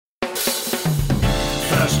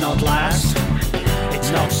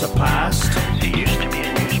surpassed. It used to be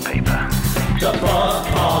a newspaper. The Buff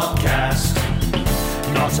Podcast.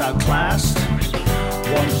 Not outclassed.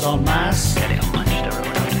 Wonders en masse. Getting on Manchester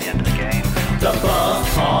Road after the end of the game. The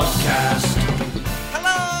Buff Podcast.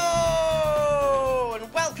 Hello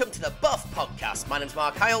and welcome to the Buff Podcast. My name's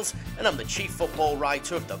Mark Hiles and I'm the chief football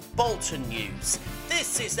writer of the Bolton News.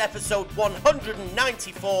 This is episode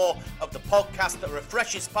 194 of the podcast that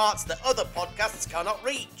refreshes parts that other podcasts cannot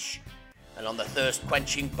reach. And on the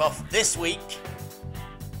thirst-quenching Buff this week,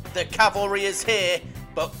 the cavalry is here,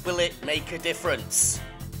 but will it make a difference?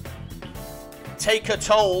 Take a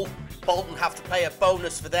toll, Bolton have to pay a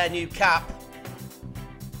bonus for their new cap.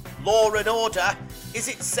 Law and order, is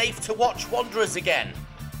it safe to watch Wanderers again?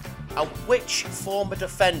 And which former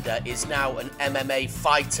defender is now an MMA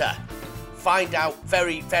fighter? Find out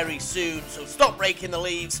very, very soon, so stop raking the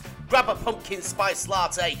leaves, grab a pumpkin spice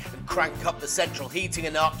latte and crank up the central heating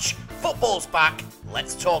a notch. Football's back,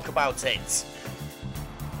 let's talk about it.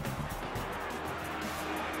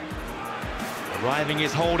 Arriving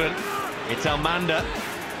is Holden, it's Almanda,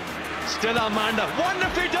 still Almanda,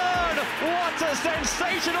 wonderfully done! What a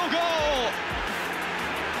sensational goal!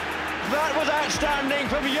 That was outstanding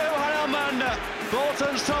from Johan Almanda,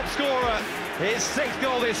 Bolton's top scorer, his sixth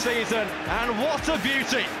goal this season, and what a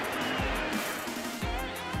beauty!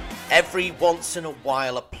 Every once in a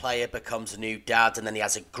while a player becomes a new dad and then he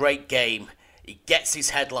has a great game, he gets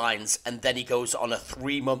his headlines and then he goes on a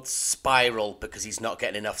 3-month spiral because he's not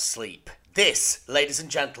getting enough sleep. This, ladies and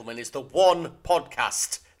gentlemen, is the one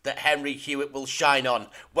podcast that Henry Hewitt will shine on.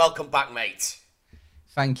 Welcome back, mate.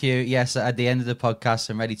 Thank you. Yes, at the end of the podcast,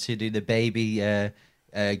 I'm ready to do the baby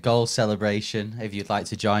goal celebration. If you'd like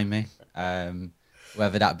to join me,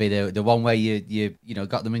 whether that be the one where you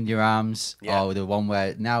got them in your arms, or the one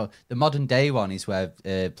where now the modern day one is where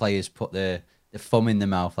players put the thumb in the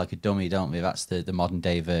mouth like a dummy, don't we? That's the modern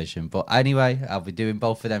day version. But anyway, I'll be doing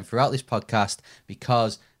both of them throughout this podcast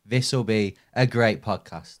because this will be a great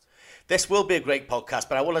podcast. This will be a great podcast,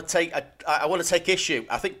 but I want to take issue.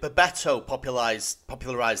 I think Bebeto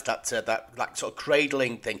popularised that sort of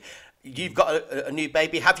cradling thing. You've got a new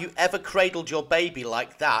baby. Have you ever cradled your baby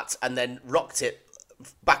like that and then rocked it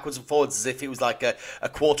backwards and forwards as if it was like a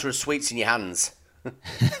quarter of sweets in your hands?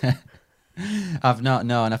 I've not,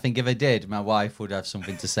 no, and I think if I did, my wife would have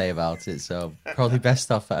something to say about it. So probably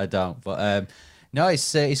best off that I don't. But no,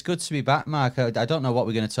 it's good to be back, Mark. I don't know what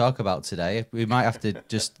we're going to talk about today. We might have to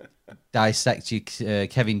just dissect your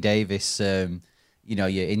Kevin Davis, your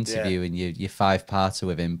interview and your 5-parter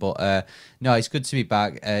with him. But no, it's good to be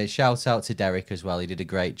back. Shout out to Derek as well. He did a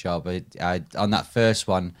great job. I on that first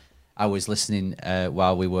one, I was listening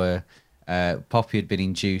while we were. Poppy had been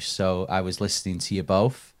induced, so I was listening to you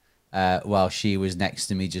both while she was next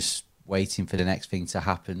to me, just waiting for the next thing to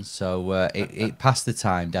happen. So it passed the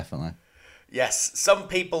time, definitely. Yes, some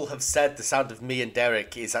people have said the sound of me and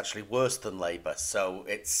Derek is actually worse than Labour, so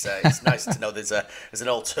it's nice to know there's an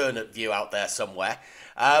alternate view out there somewhere.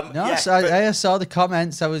 I saw the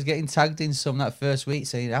comments. I was getting tagged in some that first week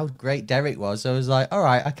saying how great Derek was. I was like, all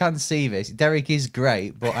right, I can see this. Derek is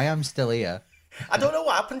great, but I am still here. I don't know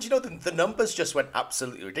what happened. The numbers just went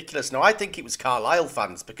absolutely ridiculous. Now, I think it was Carlisle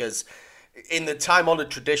fans because in the time-honoured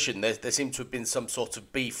tradition, there seemed to have been some sort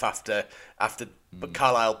of beef after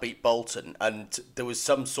Carlisle beat Bolton, and there was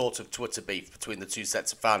some sort of Twitter beef between the two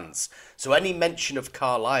sets of fans. So any mention of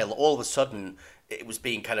Carlisle, all of a sudden, it was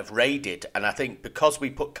being kind of raided. And I think because we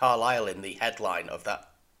put Carlisle in the headline of that,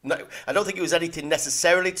 no, I don't think it was anything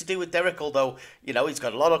necessarily to do with Derek, although he's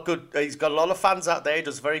got a lot of fans out there. He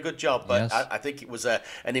does a very good job, but yes. I think it was an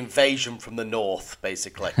invasion from the north,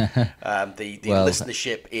 basically. The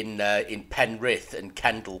listenership in Penrith and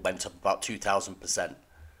Kendal went up about 2,000%.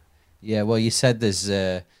 Yeah, well, you said there's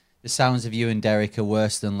the sounds of you and Derek are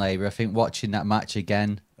worse than Labour. I think watching that match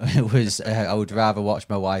again, it was I would rather watch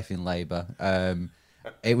my wife in Labour.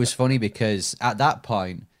 It was funny because at that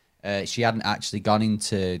point. She hadn't actually gone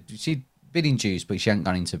into... She'd been induced, but she hadn't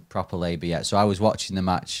gone into proper labour yet. So I was watching the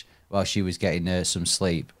match while she was getting some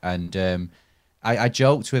sleep. And I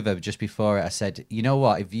joked with her just before it. I said, you know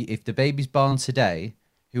what? If the baby's born today,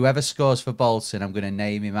 whoever scores for Bolton, I'm going to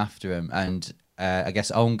name him after him. And I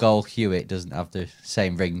guess own goal Hewitt doesn't have the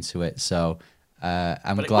same ring to it. So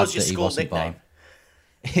I'm glad that he wasn't born.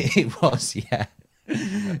 It was, yeah.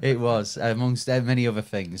 It was, amongst many other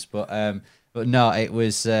things. But no, it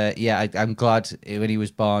was. I'm glad when he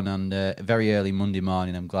was born on very early Monday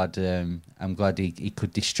morning. I'm glad he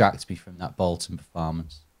could distract me from that Bolton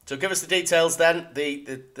performance. So give us the details then.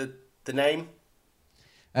 The name.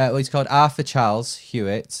 Well, he's called Arthur Charles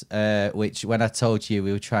Hewitt, which when I told you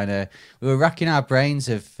we were racking our brains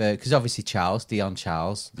of, because obviously Dion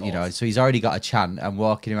Charles, so he's already got a chant and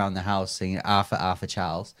walking around the house singing Arthur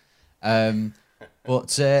Charles.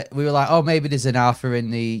 But we were like, oh, maybe there's an Arthur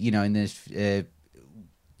in the,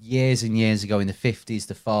 years and years ago in the 50s,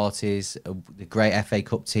 the 40s, the great FA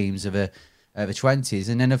Cup teams of the 20s.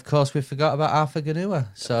 And then, of course, we forgot about Arthur Ganua.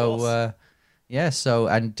 So,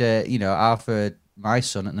 Arthur, my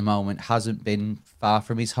son at the moment, hasn't been far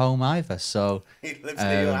from his home either. So he lives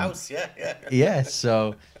near your house, yeah. Yeah,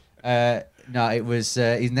 so, no, it was,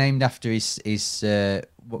 he's named after his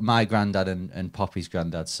my granddad and Poppy's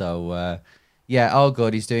granddad. So, all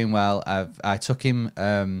good. He's doing well. I took him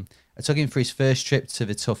for his first trip to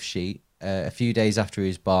the Tough Sheet a few days after he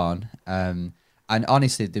was born. And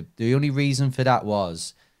honestly, the only reason for that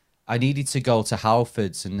was I needed to go to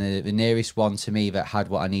Halfords, and the nearest one to me that had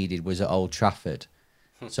what I needed was at Old Trafford.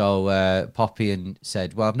 So Poppy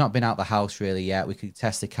said, well, I've not been out the house really yet. We could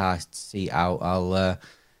test the car seat out.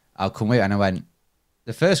 I'll come with you. And I went,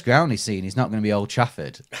 the first ground he's seen is not going to be Old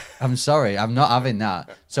Trafford. I'm sorry, I'm not having that.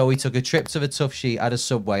 So we took a trip to the Tough Sheet, had a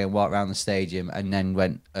subway and walked around the stadium, and then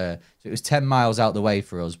went. So it was 10 miles out the way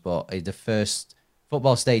for us, but the first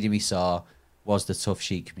football stadium we saw was the Tough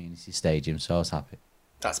Sheet Community Stadium, so I was happy.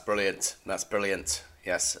 That's brilliant.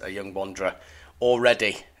 Yes, a young wanderer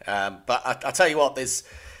already. But I tell you what, there's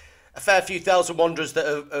a fair few thousand wanderers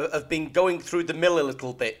that have been going through the mill a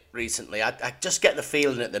little bit recently. I just get the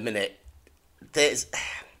feeling at the minute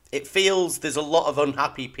it feels there's a lot of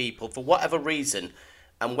unhappy people for whatever reason,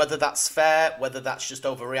 and whether that's fair, whether that's just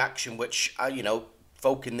overreaction, which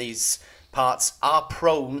folk in these parts are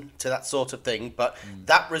prone to that sort of thing. But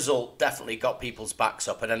that result definitely got people's backs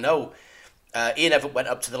up, and I know Ian Evatt went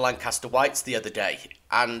up to the Lancaster Whites the other day,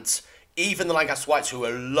 and even the Lancaster Whites, who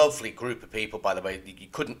are a lovely group of people, by the way, you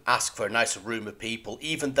couldn't ask for a nicer room of people.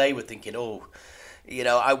 Even they were thinking,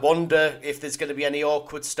 I wonder if there's going to be any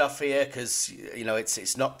awkward stuff here, because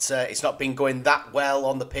it's not been going that well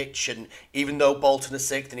on the pitch, and even though Bolton are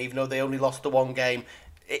sixth, and even though they only lost the one game,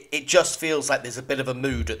 it just feels like there's a bit of a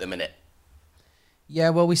mood at the minute. Yeah,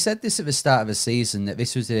 well, we said this at the start of the season, that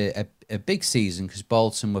this was a big season because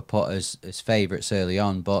Bolton were put as favourites early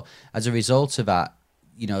on, but as a result of that,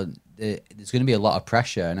 there's going to be a lot of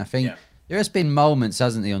pressure, and I think there has been moments,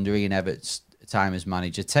 hasn't there, under Ian Evatt's time as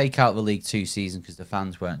manager. Take out the League Two season because the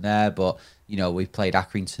fans weren't there, but we played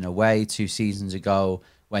Accrington away 2 seasons ago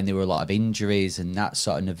when there were a lot of injuries, and that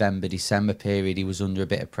sort of November-December period he was under a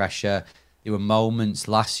bit of pressure. There were moments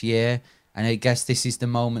last year, and I guess this is the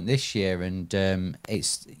moment this year, and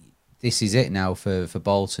this is it now for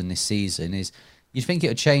Bolton this season. You'd think it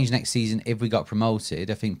would change next season if we got promoted.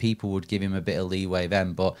 I think people would give him a bit of leeway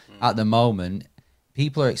then, but at the moment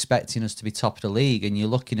people are expecting us to be top of the league, and you're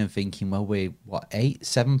looking and thinking, well, we're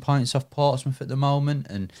 7 points off Portsmouth at the moment,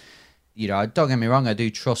 and don't get me wrong, I do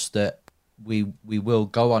trust that we will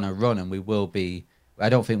go on a run, and we will be. I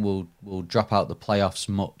don't think we'll drop out the playoffs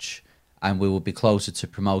much, and we will be closer to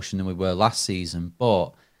promotion than we were last season.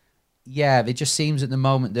 But yeah, it just seems at the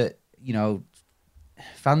moment that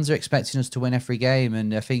fans are expecting us to win every game,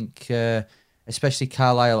 and I think especially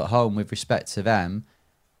Carlisle at home, with respect to them.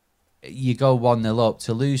 You go 1-0 up,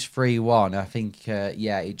 to lose 3-1. I think,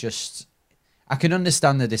 it just. I can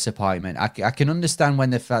understand the disappointment. I can understand when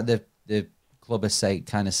the club are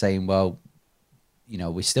saying, well,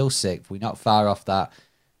 we're still sixth. We're not far off that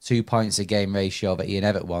 2 points a game ratio that Ian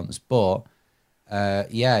Evatt wants. But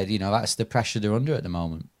that's the pressure they're under at the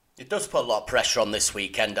moment. It does put a lot of pressure on this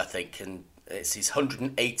weekend, I think, and it's his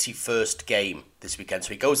 181st game this weekend, so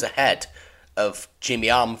he goes ahead of Jimmy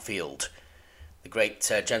Armfield, the great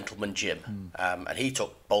gentleman Jim, and he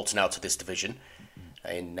took Bolton out of this division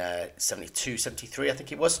in 72, 73, I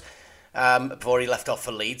think it was, before he left off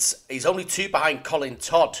for Leeds. He's only 2 behind Colin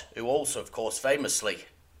Todd, who also, of course, famously,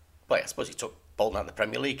 I suppose he took Bolton out of the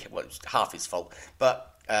Premier League. Well, it was half his fault,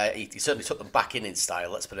 but he certainly took them back in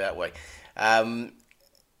style, let's put it that way.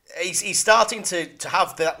 He's starting to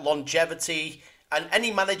have that longevity, and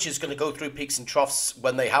any manager's going to go through peaks and troughs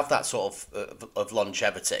when they have that sort of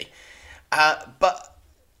longevity. But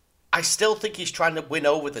I still think he's trying to win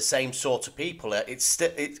over the same sort of people. It's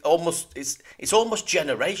almost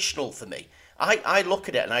generational for me. I look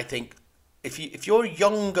at it and I think if you're a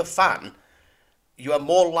younger fan, you are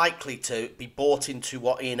more likely to be bought into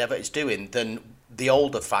what Ian Evatt is doing than the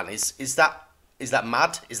older fan is. Is that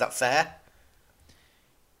mad? Is that fair?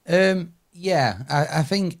 I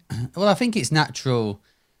think it's natural.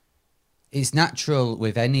 it's natural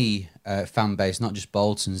with any fan base, not just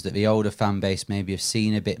Bolton's, that the older fan base maybe have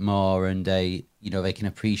seen a bit more, and they can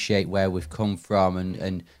appreciate where we've come from,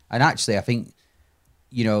 and actually I think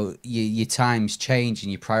your times change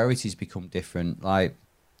and your priorities become different. Like,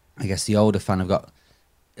 I guess the older fan have got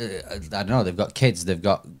I don't know, they've got kids, they've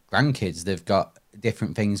got grandkids, they've got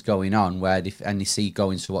different things going on where they see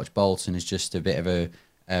going to watch Bolton as just a bit of a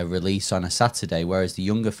release on a Saturday, whereas the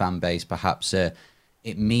younger fan base perhaps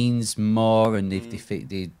it means more, and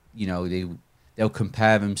they'll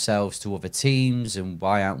compare themselves to other teams, and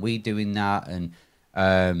why aren't we doing that? And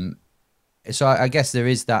so I guess there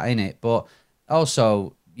is that in it, but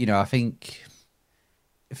also I think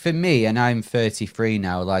for me, and I'm 33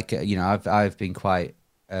 now, like I've been quite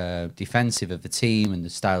defensive of the team and the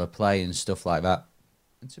style of play and stuff like that.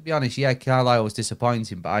 And to be honest, yeah, Carlisle was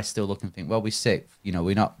disappointing, but I still look and think, well, we're sixth.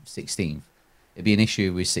 We're not 16th. It'd be an issue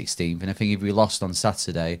if we're 16th. And I think if we lost on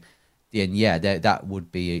Saturday, then yeah, that would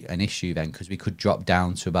be an issue then, because we could drop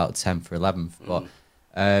down to about 10th or 11th. But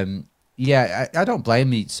yeah, I don't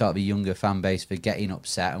blame the sort of the younger fan base for getting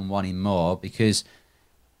upset and wanting more, because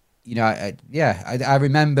I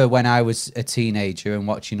remember when I was a teenager and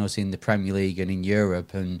watching us in the Premier League and in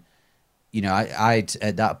Europe, and I'd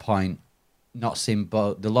at that point not seen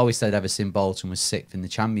the lowest I'd ever seen Bolton was 6th in the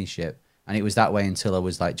Championship, and it was that way until I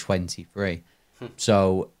was like 23.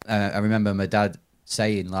 So I remember my dad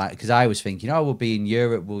saying, like, because I was thinking, we'll be in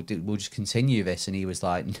Europe, we'll just continue this, and he was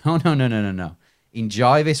like, no,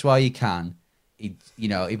 enjoy this while you can.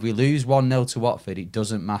 If we lose 1-0 to Watford, it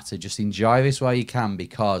doesn't matter. Just enjoy this while you can,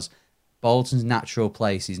 because Bolton's natural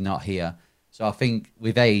place is not here. So I think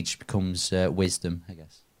with age becomes wisdom, I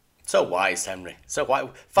guess. So wise, Henry. So wise.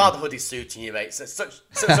 Fatherhood is suiting you, mate. So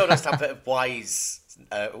nice to have a bit of wise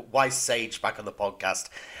sage back on the podcast.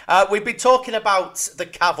 We've been talking about the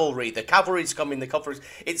cavalry. The cavalry's coming. The cavalry.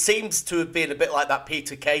 It seems to have been a bit like that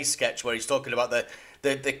Peter Kay sketch where he's talking about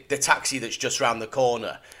the taxi that's just round the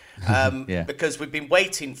corner. Yeah. Because we've been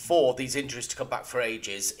waiting for these injuries to come back for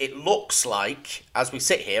ages. It looks like, as we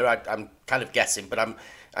sit here, I'm kind of guessing, but I'm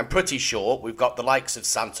pretty sure we've got the likes of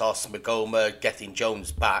Santos, Magoma, getting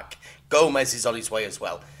Jones back. Gomez is on his way as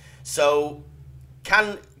well. So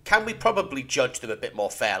can we probably judge them a bit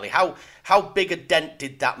more fairly? How big a dent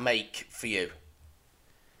did that make for you?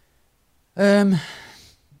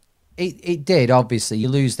 It did. Obviously, you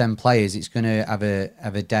lose them players, it's going to have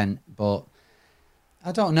a dent, but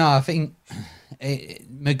I don't know. I think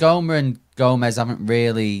Magoma and Gomez haven't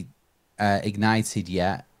really ignited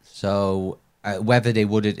yet. So whether they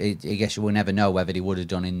would have, I guess we'll never know whether they would have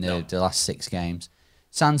done in the last 6 games.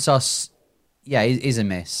 Santos, yeah, is a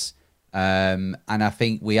miss. And I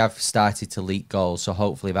think we have started to leak goals. So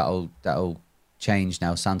hopefully that'll change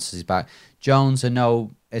now. Santos is back. Jones, I know,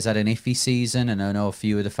 has had an iffy season, and I know a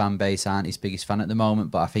few of the fan base aren't his biggest fan at the moment,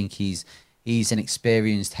 but I think he's an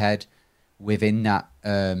experienced head within that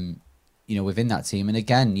within that team. And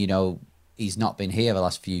again, he's not been here the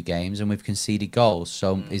last few games, and we've conceded goals.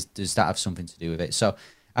 So does that have something to do with it? So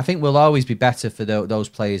I think we'll always be better for those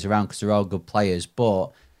players around, because they're all good players. But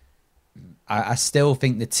I still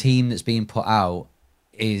think the team that's being put out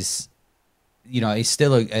is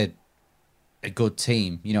still a good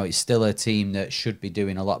team. It's still a team that should be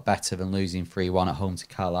doing a lot better than losing 3-1 at home to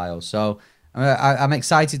Carlisle. So I'm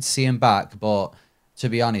excited to see him back, but to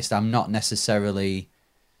be honest, I'm not necessarily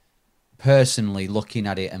personally looking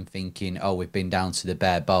at it and thinking, we've been down to the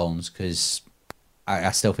bare bones, because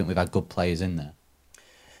I still think we've had good players in there.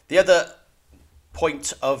 The other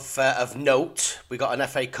point of note, we got an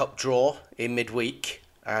FA Cup draw in midweek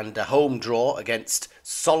and a home draw against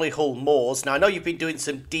Solihull Moors. Now, I know you've been doing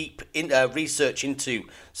some deep research into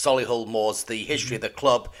Solihull Moors, the history of the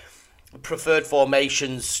club, preferred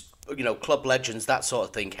formations, club legends, that sort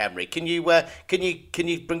of thing. Henry, can you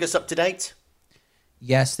bring us up to date?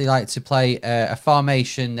 Yes, they like to play a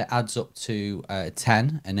formation that adds up to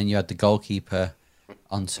 10, and then you add the goalkeeper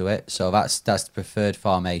onto it. So that's the preferred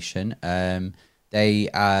formation. They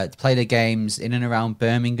play their games in and around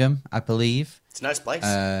Birmingham, I believe. It's a nice place.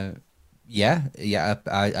 Yeah.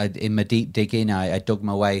 I in my deep digging, I dug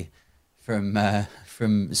my way from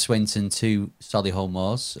Swinton to Solihull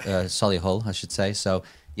Moors, Solihull, I should say. So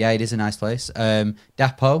yeah, it is a nice place.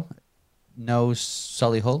 Dapo knows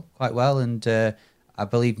Solihull quite well, and I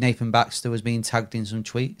believe Nathan Baxter was being tagged in some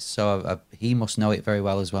tweets, so he must know it very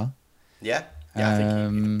well as well. Yeah. I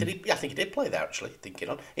think he did play there, actually. Thinking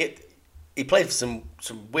on it, he played for some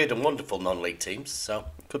weird and wonderful non-league teams, so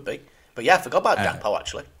it could be. But yeah, I forgot about Dapo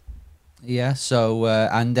actually. Yeah, so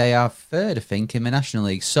and they are third, I think, in the National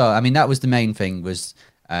League. So I mean, that was the main thing, was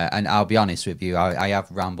And I'll be honest with you, I have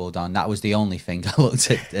rambled on. That was the only thing I looked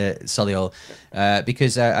at Solihull,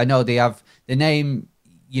 because I know they have the name.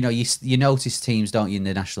 You notice teams, don't you, in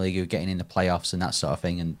the National League who are getting in the playoffs and that sort of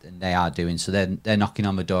thing, and they are doing so. They're knocking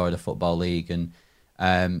on the door of the Football League, and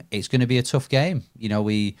it's going to be a tough game.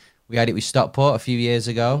 We had it with Stockport a few years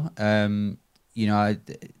ago. They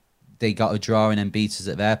got a draw and then beat us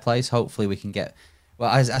at their place. Hopefully we can get. Well,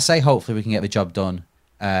 I say hopefully we can get the job done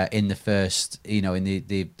in the first, in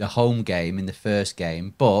the home game, in the first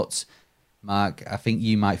game. But, Mark, I think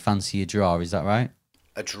you might fancy a draw. Is that right?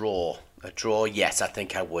 A draw, yes, I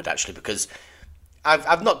think I would, actually, because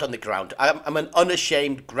I've not done the ground. I'm an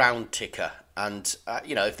unashamed ground ticker. And,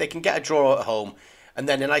 if they can get a draw at home and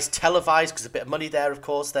then a nice televised, because a bit of money there, of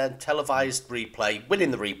course, then televised replay,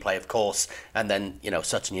 winning the replay, of course, and then,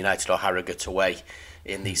 Sutton United or Harrogate away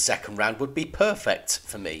in the second round would be perfect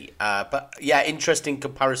for me. But yeah, interesting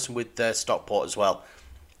comparison with Stockport as well.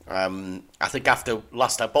 I think after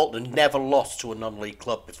last time, Bolton never lost to a non-league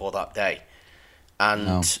club before that day.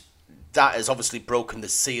 And that has obviously broken the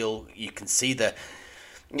seal. You can see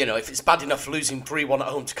if it's bad enough losing 3-1 at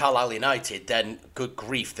home to Carlisle United, then good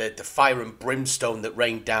grief, the fire and brimstone that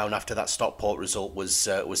rained down after that Stockport result was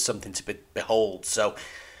something to behold. So,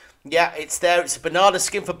 yeah, it's there. It's a banana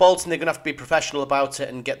skin for Bolton. They're going to have to be professional about it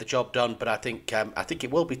and get the job done. But I think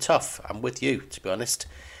it will be tough. I'm with you, to be honest.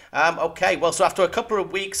 Okay, well, so after a couple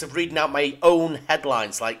of weeks of reading out my own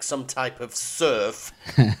headlines like some type of serve,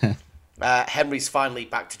 Henry's finally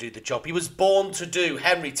back to do the job he was born to do.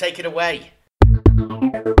 Henry, take it away.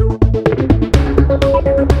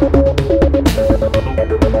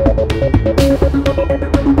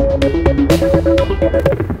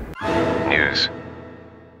 News.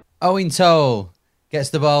 Owen Toll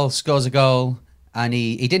gets the ball, scores a goal, and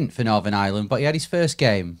he didn't for Northern Ireland, but he had his first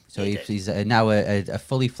game, so he's now a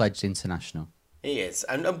fully fledged international. He is,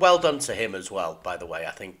 and well done to him as well. By the way,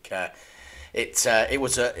 I think it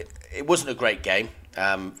wasn't a great game.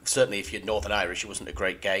 Certainly, if you're Northern Irish, it wasn't a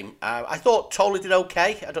great game. I thought Toll did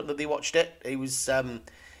okay. I don't know if they watched it. He was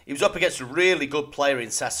up against a really good player in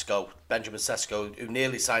Sesko, Benjamin Sesko, who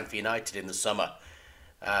nearly signed for United in the summer.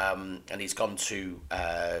 And he's gone to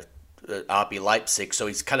RB Leipzig, so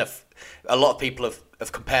he's kind of, a lot of people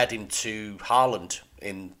have compared him to Haaland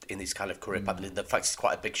in his kind of career pattern. In fact, he's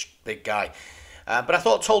quite a big guy. But I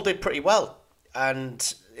thought Toll did pretty well,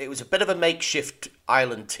 and it was a bit of a makeshift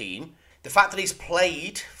Ireland team. The fact that he's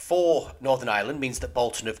played for Northern Ireland means that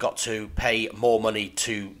Bolton have got to pay more money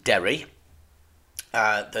to Derry.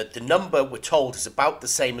 The number, we're told, is about the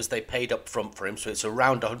same as they paid up front for him, so it's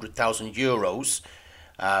around €100,000.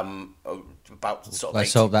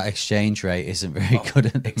 Let's hope that exchange rate isn't very good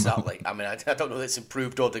at the exactly. moment. I mean, I don't know if it's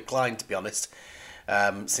improved or declined, to be honest,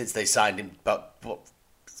 since they signed him about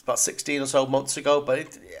 16 or so months ago.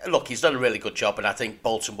 But look, he's done a really good job, and I think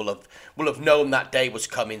Bolton will have known that day was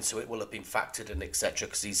coming, so it will have been factored in, etc.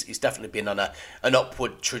 Because he's definitely been on an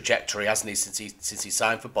upward trajectory, hasn't he, since he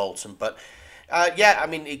signed for Bolton. But I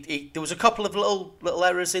mean, there was a couple of little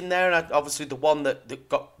errors in there, and obviously the one that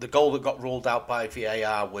got the goal that got ruled out by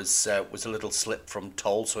VAR was a little slip from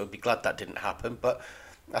Toll, so I'd be glad that didn't happen. But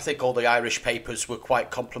I think all the Irish papers were quite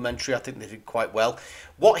complimentary. I think they did quite well.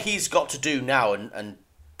 What he's got to do now, and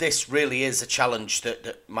this really is a challenge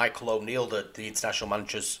that Michael O'Neill, the international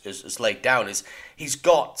manager, has laid down, is he's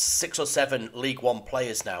got 6 or 7 League One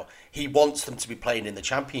players now. He wants them to be playing in the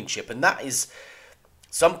Championship, and that is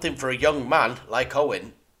something for a young man like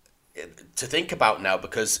Owen to think about now,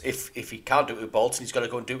 because if he can't do it with Bolton, he's got to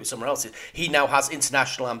go and do it with someone else. He now has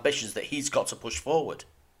international ambitions that he's got to push forward.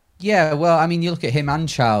 Yeah, well, I mean, you look at him and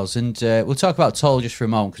Charles, and we'll talk about Toll just for a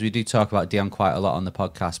moment, because we do talk about Dion quite a lot on the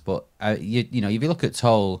podcast. But if you look at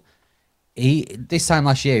Toll, this time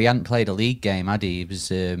last year he hadn't played a league game, had he?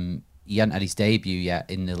 He hadn't had his debut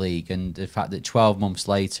yet in the league, and the fact that 12 months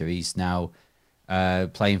later he's now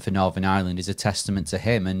playing for Northern Ireland is a testament to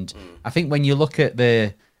him. And I think when you look at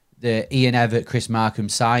the Ian Evatt, Chris Markham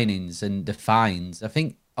signings and the fines, I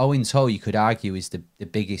think Owen Toll, you could argue, is the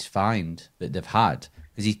biggest find that they've had,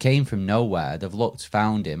 because he came from nowhere. They've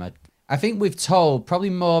found him. I think with Toll, probably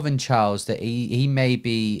more than Charles, that he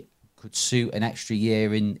maybe could suit an extra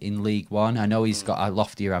year in League One. I know he's got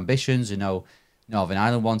loftier ambitions. I know Northern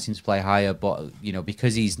Ireland wants him to play higher, but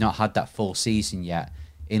because he's not had that full season yet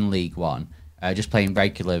in League One, just playing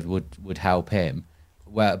regular would help him.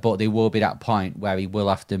 But there will be that point where he will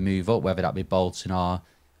have to move up, whether that be Bolton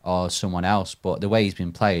or someone else. But the way he's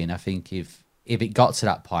been playing, I think if it got to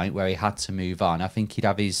that point where he had to move on, I think he'd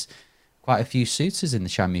have quite a few suitors in the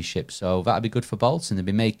Championship. So that'd be good for Bolton. They'd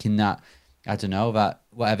be making that, I don't know, that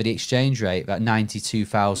whatever the exchange rate, that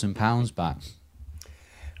 £92,000 back.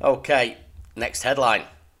 Okay, next headline.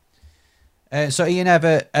 So Ian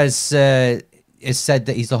Evatt has said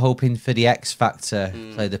that he's hoping for the X factor,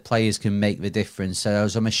 so the players can make the difference. So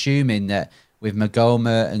I'm assuming that with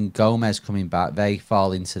Magoma and Gomez coming back, they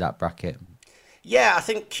fall into that bracket. Yeah, I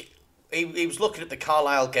think he was looking at the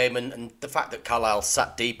Carlisle game and the fact that Carlisle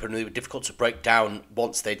sat deeper and they were difficult to break down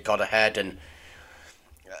once they'd got ahead, and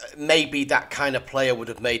maybe that kind of player would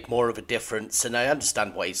have made more of a difference. And I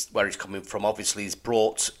understand where he's coming from. Obviously, he's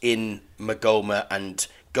brought in Magoma and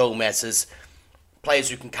Gomez as players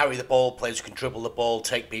who can carry the ball, players who can dribble the ball,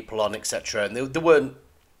 take people on, etc. And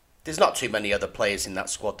there's not too many other players in that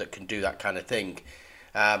squad that can do that kind of thing.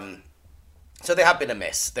 So they have been a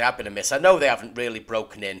miss. I know they haven't really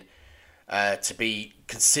broken in to be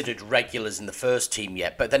considered regulars in the first team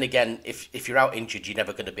yet. But then again, if you're out injured, you're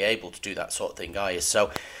never going to be able to do that sort of thing, are you?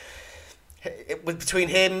 So between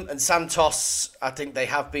him and Santos, I think they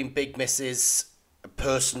have been big misses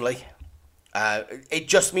personally. It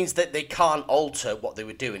just means that they can't alter what they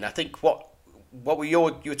were doing. I think what you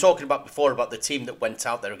were talking about before about the team that went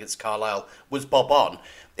out there against Carlisle was bob on.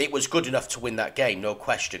 It was good enough to win that game, no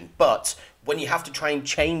question. But when you have to try and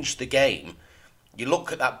change the game, you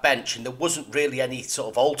look at that bench and there wasn't really any sort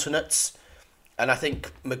of alternates. And I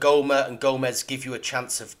think Magoma and Gomez give you a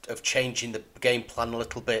chance of changing the game plan a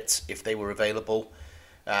little bit if they were available.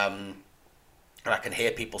 And I can hear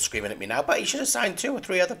people screaming at me now, but he should have signed 2 or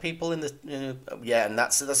 3 other people in the... yeah, and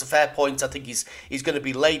that's a fair point. I think he's going to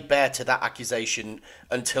be laid bare to that accusation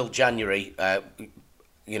until January. I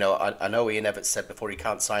know Ian Evatt said before he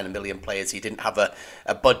can't sign 1 million players. He didn't have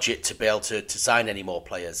a budget to be able to sign any more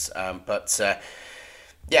players.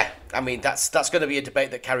 Yeah, I mean, that's going to be a debate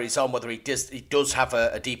that carries on, whether he does have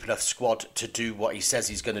a deep enough squad to do what he says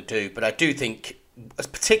he's going to do. But I do think,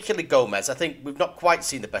 particularly Gomez, I think we've not quite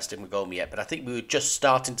seen the best of Magoma yet, but I think we were just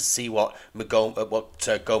starting to see what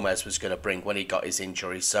Gomez was going to bring when he got his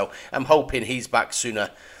injury. So I'm hoping he's back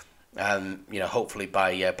sooner. Hopefully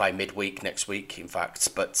by midweek next week, in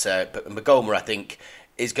fact. But Magoma, I think,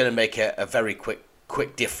 is going to make a very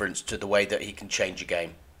quick difference to the way that he can change a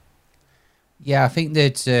game. Yeah, I think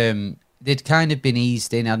they'd kind of been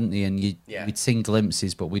eased in, hadn't they? And we'd seen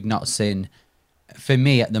glimpses, but we'd not seen. For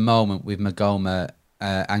me, at the moment, with Magoma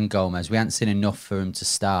and Gomez, we haven't seen enough for them to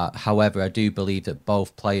start. However, I do believe that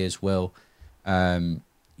both players will get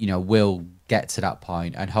to that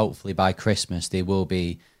point, and hopefully by Christmas they will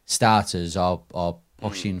be starters or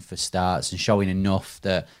pushing for starts and showing enough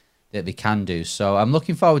that they can do. So I'm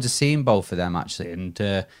looking forward to seeing both of them actually. And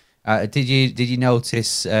did you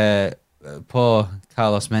notice poor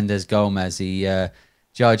Carlos Mendes Gomez?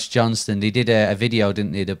 George Johnston, they did a video,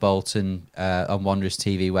 didn't they, the Bolton on Wanderers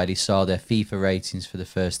TV, where they saw their FIFA ratings for the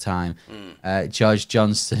first time. George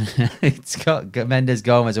Johnston, it's got Mendes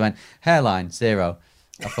Gomez, went hairline 0.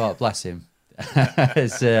 I thought, bless him.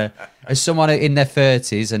 As someone in their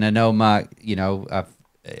 30s, and I know Mark,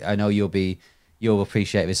 I know you'll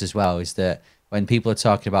appreciate this as well, is that when people are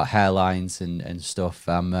talking about hairlines and stuff,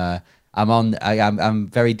 I'm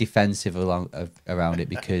very defensive around it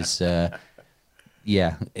because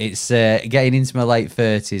it's getting into my late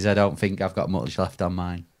 30s. I don't think I've got much left on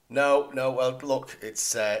mine. No. Well, look,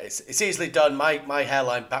 it's easily done. My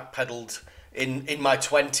hairline backpedaled in my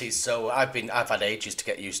 20s, so I've had ages to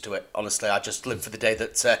get used to it. Honestly, I just live for the day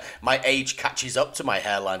that my age catches up to my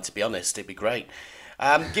hairline. To be honest, it'd be great.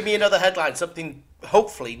 Give me another headline. Something,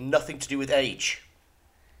 hopefully, nothing to do with age.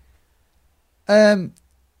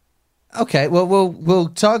 Okay, well, we'll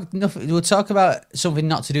talk about something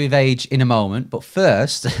not to do with age in a moment, but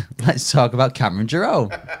first, let's talk about Cameron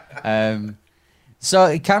Jerome.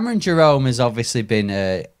 So Cameron Jerome has obviously been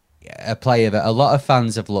a player that a lot of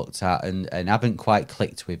fans have looked at and haven't quite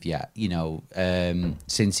clicked with yet,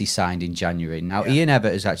 since he signed in January. Now, Ian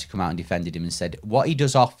Evatt has actually come out and defended him and said what he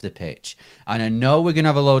does off the pitch. And I know we're going to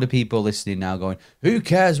have a load of people listening now going, who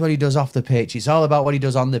cares what he does off the pitch? It's all about what he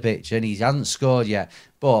does on the pitch, and he hasn't scored yet.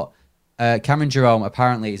 But Cameron Jerome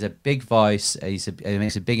apparently is a big voice. He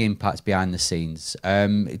makes a big impact behind the scenes.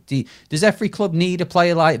 Does every club need a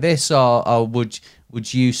player like this, or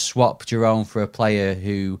would you swap Jerome for a player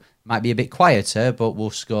who might be a bit quieter but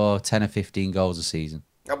will score 10 or 15 goals a season?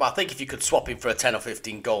 Well, I think if you could swap him for a 10 or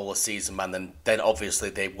 15 goal a season, man, then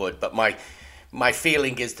obviously they would. But my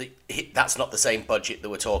feeling is that that's not the same budget that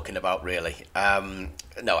we're talking about, really.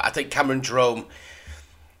 No, I think Cameron Jerome,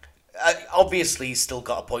 obviously he's still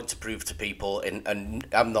got a point to prove to people, and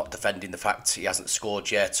I'm not defending the fact he hasn't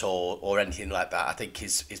scored yet or anything like that. I think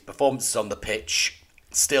his performances on the pitch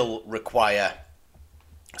still require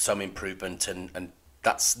some improvement, and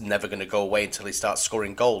that's never going to go away until he starts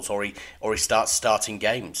scoring goals or he starts starting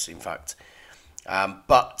games, in fact.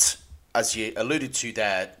 But as you alluded to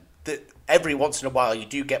there, every once in a while you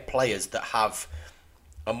do get players that have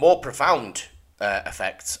a more profound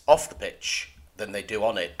effect off the pitch than they do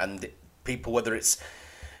on it, and people, whether it's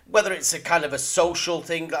a kind of a social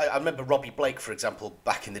thing. I remember Robbie Blake, for example,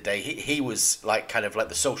 back in the day. He was like kind of like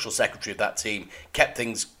the social secretary of that team, kept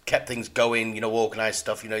things going, organised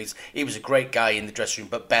stuff. He was a great guy in the dressing room,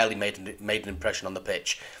 but barely made an impression on the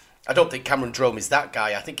pitch. I don't think Cameron Drome is that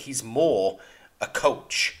guy. I think he's more a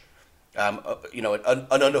coach, an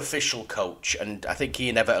unofficial coach, and I think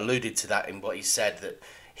Ian Evatt alluded to that in what he said, that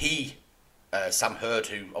Sam Hurd,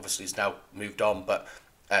 who obviously has now moved on, but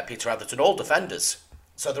Peter Atherton, all defenders.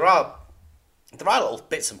 So there are little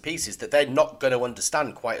bits and pieces that they're not going to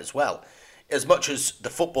understand quite as well. As much as the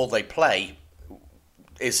football they play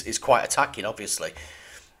is quite attacking, obviously,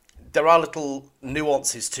 there are little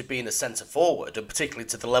nuances to being a centre forward, and particularly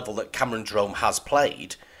to the level that Cameron Drome has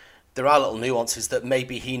played. There are little nuances that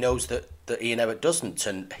maybe he knows that Ian Evatt doesn't,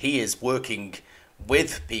 and he is working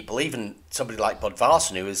with people, even somebody like Bud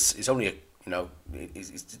Varson, who is only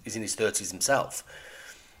is in his 30s himself.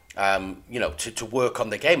 To work on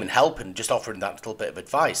the game and help, and just offering that little bit of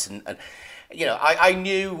advice. And I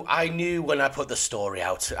knew when I put the story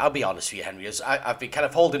out, I'll be honest with you, Henry, I've been kind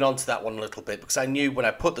of holding on to that one a little bit, because I knew when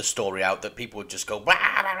I put the story out that people would just go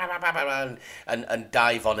and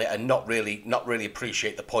dive on it and not really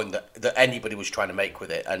appreciate the point that anybody was trying to make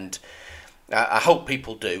with it. And I hope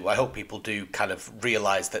people do. I hope people do kind of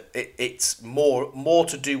realise that it's more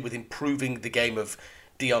to do with improving the game of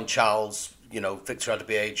Dion Charles, Victor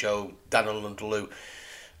Adebayo, Daniel Lundaloo,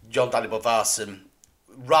 John Danny Bovarson,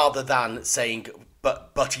 rather than saying,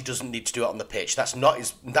 but he doesn't need to do it on the pitch. That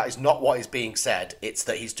is not what is being said. It's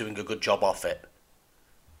that he's doing a good job off it.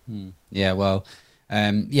 Yeah, well,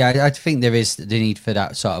 I think there is the need for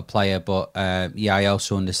that sort of player, but I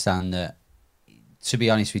also understand that, to be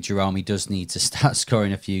honest with Jerome, he does need to start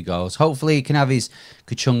scoring a few goals. Hopefully he can have his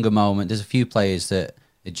Kachunga moment. There's a few players that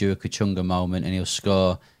are due a Kachunga moment and he'll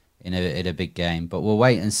score in a big game, but we'll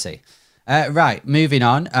wait and see. Right, moving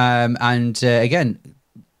on. Again,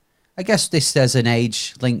 I guess this has an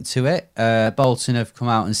age link to it. Bolton have come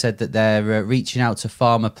out and said that they're reaching out to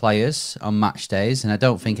former players on match days, and I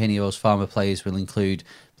don't think any of those former players will include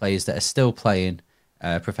players that are still playing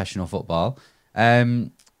professional football. I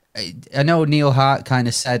know Neil Hart kind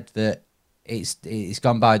of said that it's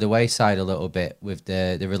gone by the wayside a little bit with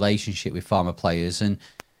the relationship with former players, and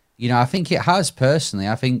I think it has personally.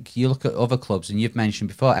 I think you look at other clubs, and you've mentioned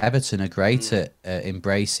before, Everton are great at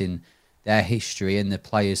embracing their history and the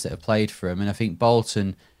players that have played for them. And I think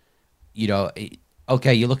Bolton, you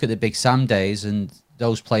look at the Big Sam days, and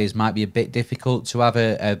those players might be a bit difficult to have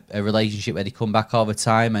a relationship where they come back all the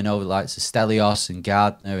time. I know the likes of Stelios and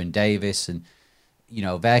Gardner and Davis, and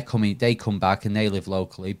they come back and they live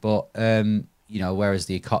locally, but whereas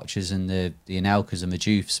the Okochas and the Anelkas and the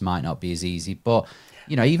Jufs might not be as easy. But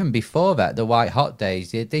even before that, the White Hot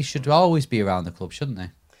days, they should always be around the club, shouldn't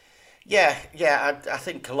they? Yeah. I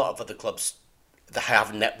think a lot of other clubs that have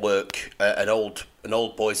a network, an old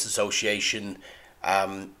boys association,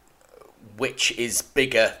 which is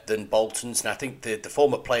bigger than Bolton's, and I think the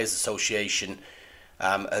former players association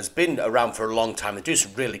has been around for a long time. They do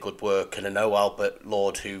some really good work, and I know Albert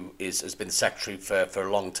Lord, who has been the secretary for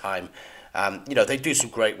a long time. They do some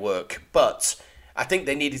great work, but I think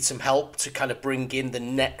they needed some help to kind of bring in the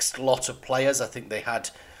next lot of players. I think they had,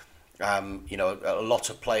 a lot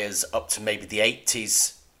of players up to maybe the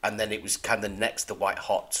 80s, and then it was kind of next the White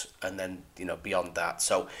Hot, and then, beyond that.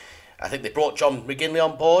 So I think they brought John McGinley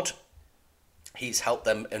on board. He's helped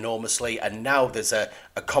them enormously, and now there's a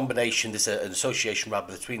combination, there's an association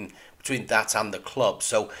rather between that and the club.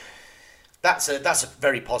 So that's a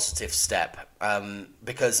very positive step,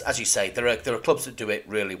 because, as you say, there are clubs that do it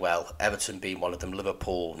really well. Everton being one of them,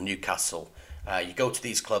 Liverpool, Newcastle. You go to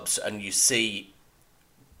these clubs and you see,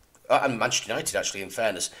 and Manchester United actually, in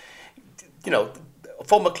fairness,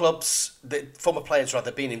 former players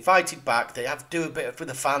rather being invited back. They have to do a bit with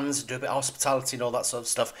the fans, do a bit of hospitality and all that sort of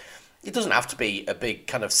stuff. It doesn't have to be a big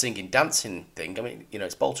kind of singing, dancing thing. I mean,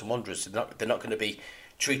 it's Bolton Wanderers. They're not going to be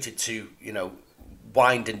treated to,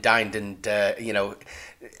 wined and dined and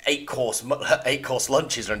 8-course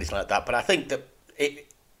lunches or anything like that. But I think that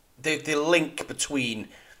the link between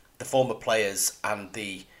the former players and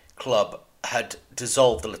the club had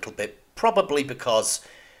dissolved a little bit, probably because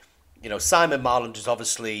Simon Marland is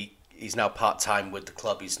obviously, he's now part-time with the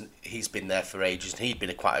club. He's been there for ages, and he'd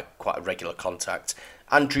been quite a regular contact.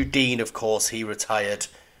 Andrew Dean, of course, he retired.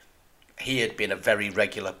 He had been a very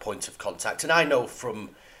regular point of contact, and I know from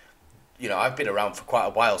I've been around for quite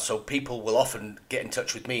a while, so people will often get in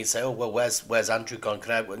touch with me and say, "Oh, well, where's Andrew gone?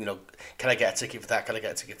 Can I get a ticket for that? Can I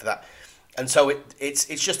get a ticket for that?" And so it's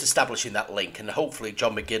just establishing that link, and hopefully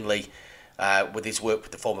John McGinley, with his work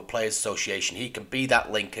with the Former Players Association, he can be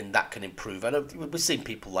that link, and that can improve. I know we've seen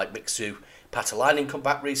people like Mixu Patalainen come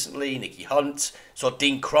back recently, Nicky Hunt, saw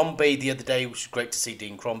Dean Crombie the other day, which was great to see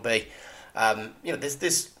Dean Crombie.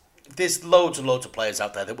 There's loads and loads of players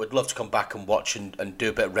out there that would love to come back and watch and do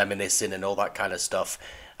a bit of reminiscing and all that kind of stuff,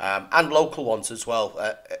 and local ones as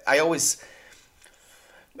well.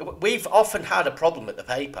 We've often had a problem at the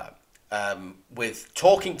paper with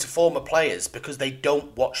talking to former players because they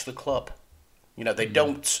don't watch the club. They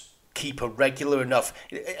don't keep a regular enough,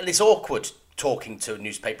 and it's awkward talking to a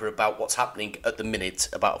newspaper about what's happening at the minute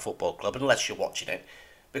about a football club unless you're watching it,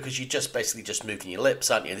 because you're just basically just moving your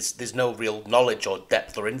lips, aren't you? There's no real knowledge or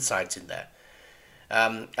depth or insight in there.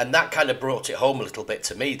 And that kind of brought it home a little bit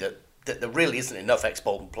to me that there really isn't enough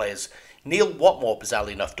ex-Bolton players. Neil Watmore,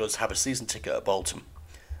 bizarrely enough, does have a season ticket at Bolton.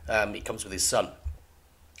 He comes with his son.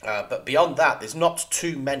 But beyond that, there's not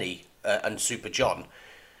too many, and Super John,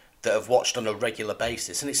 that have watched on a regular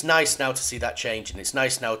basis. And it's nice now to see that change, and it's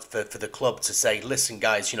nice now for the club to say, listen,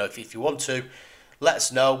 guys, if you want to, let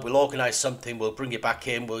us know, we'll organise something, we'll bring you back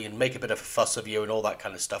in, we'll make a bit of a fuss of you and all that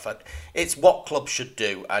kind of stuff. It's what clubs should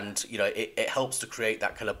do, and it helps to create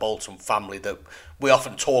that kind of Bolton family that we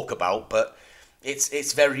often talk about, but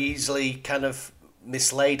it's very easily kind of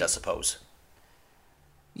mislaid, I suppose.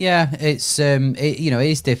 Yeah, it's it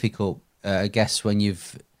is difficult, I guess, when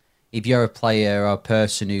if you're a player or a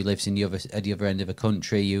person who lives at the other end of the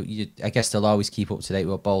country, you I guess they'll always keep up to date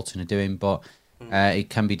with what Bolton are doing, but it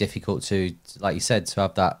can be difficult to, like you said, to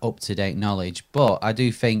have that up-to-date knowledge. But I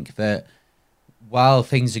do think that while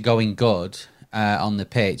things are going good on the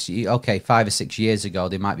pitch, 5 or 6 years ago,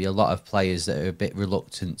 there might be a lot of players that are a bit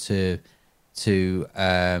reluctant to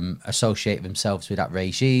associate themselves with that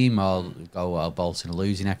regime, or go, well, Bolton are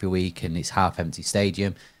losing every week and it's half-empty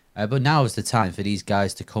stadium. But now is the time for these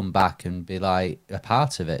guys to come back and be like a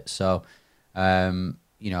part of it. So,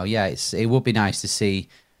 it would be nice to see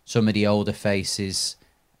some of the older faces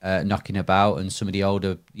knocking about, and some of the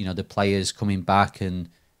older, the players coming back and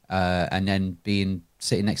then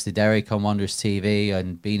sitting next to Derek on Wanderers TV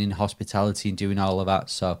and being in hospitality and doing all of that.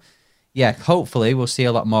 So, yeah, hopefully we'll see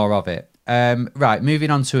a lot more of it. Right,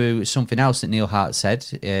 moving on to something else that Neil Hart said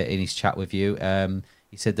in his chat with you.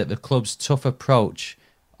 He said that the club's tough approach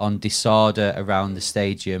on disorder around the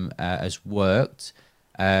stadium has worked.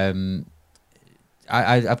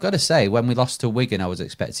 I've got to say, when we lost to Wigan, I was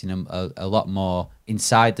expecting a lot more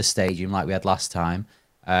inside the stadium like we had last time,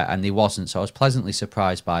 and there wasn't. So I was pleasantly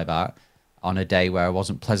surprised by that on a day where I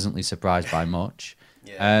wasn't pleasantly surprised by much.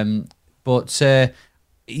 Yeah.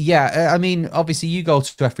 I mean, obviously you go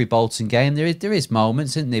to every Bolton game. There is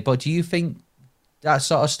moments, isn't there? But do you think that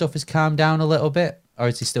sort of stuff has calmed down a little bit, or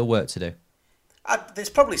is there still work to do? There's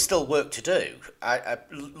probably still work to do.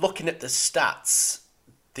 Looking at the stats,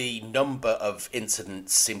 the number of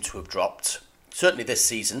incidents seem to have dropped. Certainly this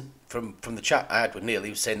season, from the chat I had with Neil, he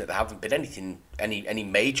was saying that there haven't been any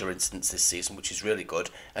major incidents this season, which is really good.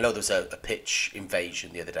 I know there was a pitch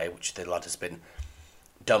invasion the other day, which the lad has been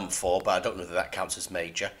done for, but I don't know that counts as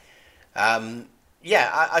major.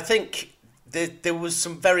 I think there was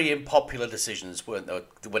some very unpopular decisions, weren't there,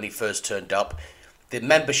 when he first turned up. The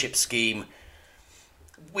membership scheme,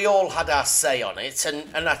 we all had our say on it,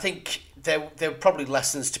 and I think there were probably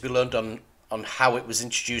lessons to be learned on how it was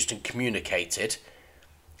introduced and communicated,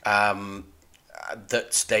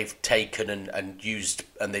 that they've taken and used,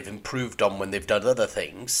 and they've improved on when they've done other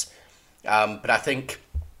things. But I think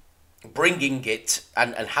bringing it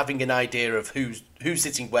and having an idea of who's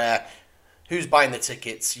sitting where, who's buying the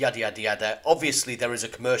tickets, yada yada yada. Obviously there is a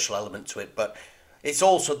commercial element to it, but there's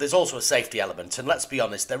also a safety element, and let's be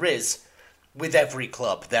honest, there is. With every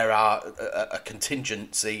club, there are a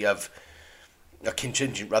contingent of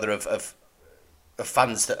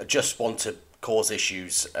fans that just want to cause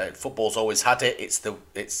issues. Football's always had it. It's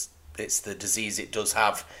the disease it does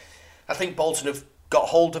have. I think Bolton have got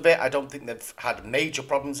hold of it. I don't think they've had major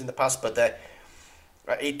problems in the past, but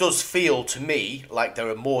it does feel to me like there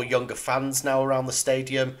are more younger fans now around the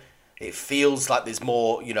stadium. It feels like there's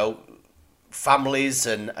more, families,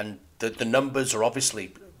 and the numbers are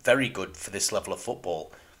obviously very good for this level of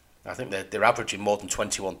football. I think they're averaging more than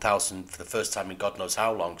 21,000 for the first time in God knows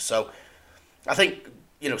how long. So I think,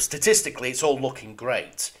 statistically, it's all looking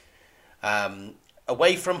great.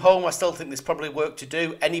 Away from home, I still think there's probably work to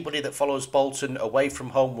do. Anybody that follows Bolton away from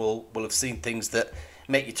home will have seen things that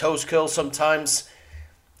make your toes curl sometimes.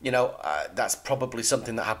 That's probably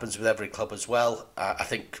something that happens with every club as well. I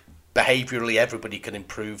think behaviourally everybody can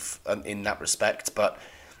improve in that respect. But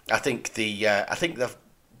I think the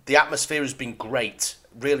atmosphere has been great.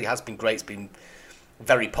 Really has been great. It's been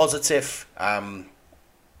very positive. I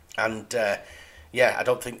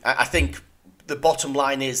don't think. I think the bottom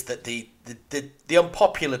line is that the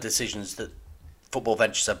unpopular decisions that Football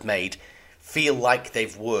Ventures have made feel like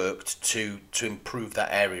they've worked to improve that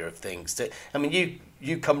area of things. I mean,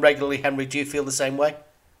 you come regularly, Henry. Do you feel the same way?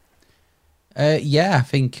 Yeah, I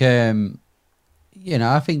think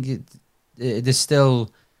I think there's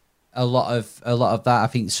still a lot of that. I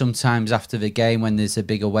think sometimes after the game, when there's a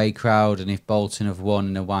big away crowd, and if Bolton have won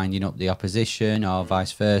and are winding up the opposition, or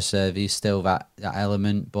vice versa, there's still that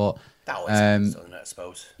element. But that always happens, doesn't it, I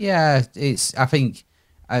suppose. Yeah, it's. I think,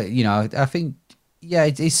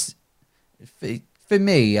 it's for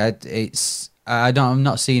me. I'm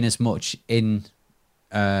not seeing as much in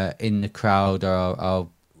the crowd or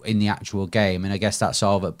in the actual game, and I guess that's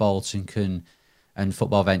all that Bolton can, and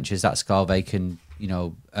Football Ventures, that's all they can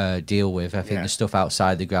deal with. I think the stuff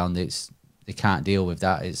outside the ground, they can't deal with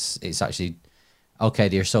that. It's actually okay,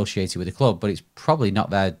 they're associated with the club, but it's probably not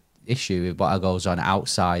their issue with what goes on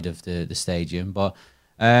outside of the stadium. But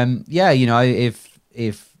if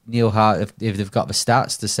Neil Hart, if they've got the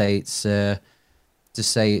stats to say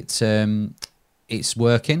it's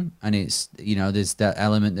working, and it's there's that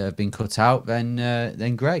element that have been cut out,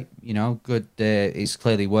 then great, good. It's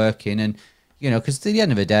clearly working, and because at the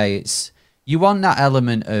end of the day, it's you want that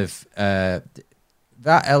element of they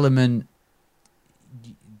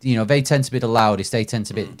tend to be the loudest, they tend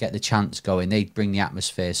to get the chants going, they bring the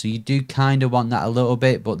atmosphere, so you do kind of want that a little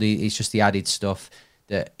bit, but it's just the added stuff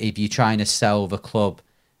that if you're trying to sell the club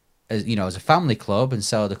as a family club, and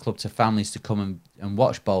sell the club to families to come and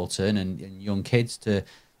watch Bolton, and young kids to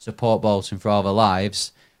support Bolton for all their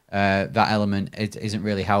lives, that element isn't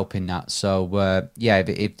really helping that. So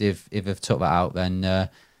if they've took that out, then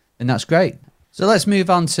that's great. So let's move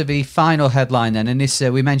on to the final headline then, and this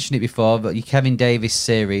we mentioned it before, but your Kevin Davies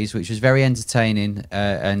series, which was very entertaining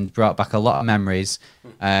and brought back a lot of memories,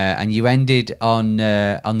 and you ended on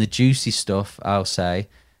the juicy stuff, I'll say.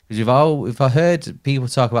 Because we've heard people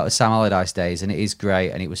talk about the Sam Allardyce days, and it is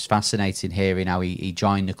great, and it was fascinating hearing how he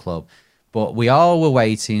joined the club. But we all were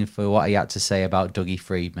waiting for what he had to say about Dougie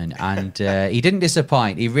Freedman, and he didn't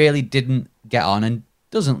disappoint. He really didn't get on, and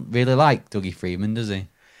doesn't really like Dougie Freedman, does he?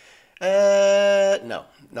 No.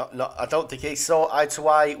 Not. I don't think he saw eye to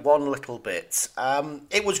eye one little bit.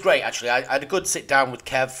 It was great, actually. I had a good sit down with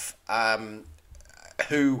Kev,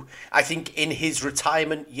 who I think in his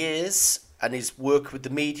retirement years and his work with the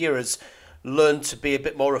media has learned to be a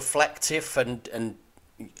bit more reflective, and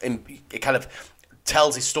it kind of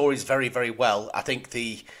tells his stories very, very well. I think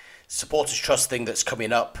the Supporters Trust thing that's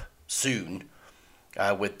coming up soon,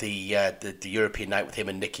 with the European night with him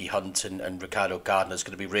and Nicky Hunt and Ricardo Gardner, is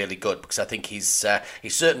going to be really good, because I think he's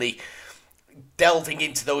certainly delving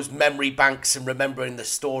into those memory banks and remembering the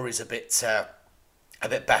stories a bit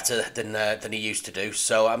better than he used to do.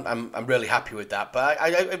 So I'm really happy with that. But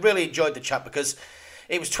I really enjoyed the chat, because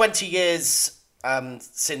it was 20 years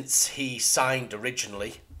since he signed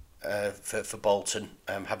originally for Bolton,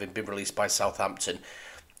 having been released by Southampton,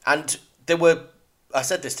 and there were. I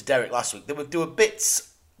said this to Derek last week. There were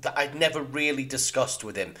bits that I'd never really discussed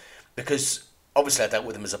with him, because obviously I dealt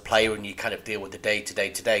with him as a player, and you kind of deal with the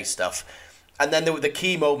day-to-day stuff. And then there were the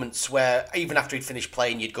key moments where, even after he'd finished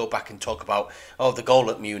playing, you'd go back and talk about, the goal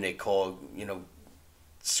at Munich, or,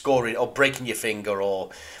 scoring, or breaking your finger,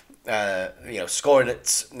 or, scoring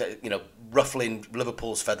at, ruffling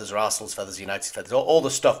Liverpool's feathers or Arsenal's feathers, United's feathers, all the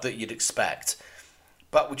stuff that you'd expect.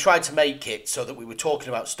 But we tried to make it so that we were talking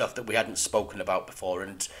about stuff that we hadn't spoken about before,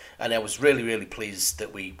 and I was really, really pleased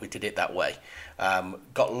that we did it that way.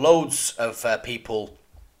 Got loads of people,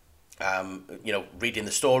 reading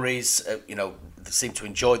the stories. They seem to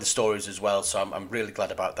enjoy the stories as well, so I'm really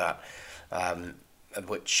glad about that.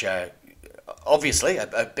 Which obviously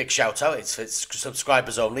a big shout out. It's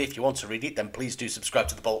subscribers only. If you want to read it, then please do subscribe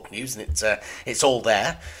to the Bolton News, and it's all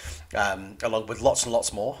there, along with lots and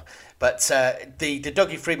lots more. But the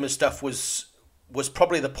Dougie Freedman stuff was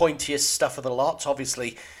probably the pointiest stuff of the lot.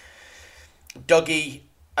 Obviously, Dougie,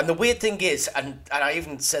 and the weird thing is, and I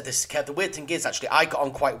even said this to Kev, the weird thing is, actually, I got on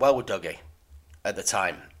quite well with Dougie at the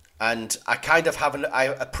time. And I kind of have an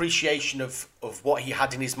appreciation of what he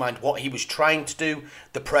had in his mind, what he was trying to do,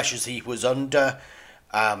 the pressures he was under.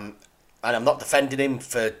 And I'm not defending him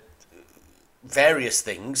for various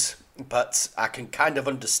things, but I can kind of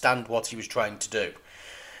understand what he was trying to do.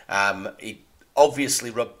 He obviously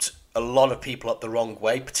rubbed a lot of people up the wrong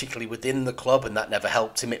way, particularly within the club, and that never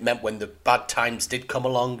helped him. It meant when the bad times did come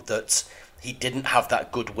along that he didn't have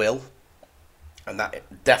that goodwill, and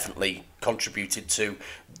that definitely contributed to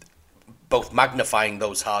both magnifying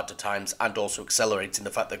those harder times and also accelerating the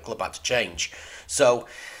fact that the club had to change. So,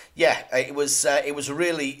 yeah, it was a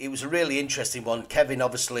really interesting one. Kevin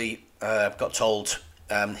obviously got told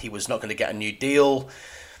he was not going to get a new deal.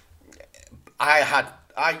 I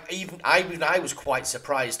was quite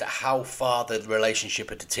surprised at how far the relationship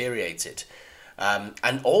had deteriorated,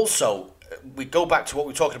 and also we go back to what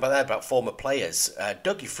we were talking about there about former players.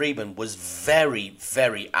 Dougie Freeman was very,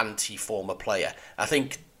 very anti-former player. I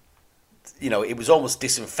think, it was almost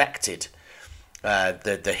disinfected,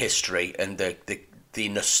 the history and the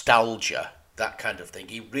nostalgia, that kind of thing.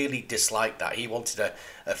 He really disliked that. He wanted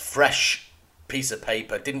a fresh piece of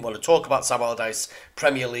paper. Didn't want to talk about Sam Allardyce,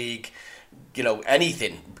 Premier League,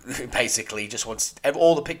 anything. Basically, just wanted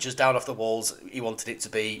all the pictures down off the walls. He wanted it to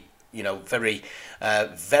be, very,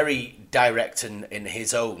 very direct and in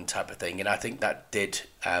his own type of thing. And I think that did,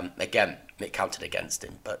 again, it counted against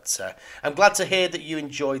him. But I'm glad to hear that you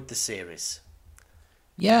enjoyed the series.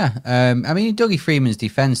 Yeah, I mean, Dougie Freeman's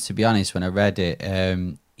defence, to be honest, when I read it,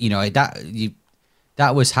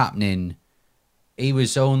 that was happening. He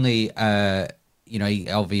was only,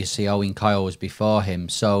 obviously Owen Coyle was before him,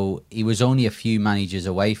 so he was only a few managers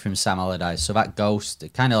away from Sam Allardyce. So that ghost,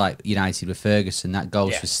 kind of like United with Ferguson, that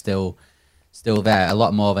ghost was still there, a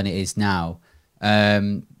lot more than it is now.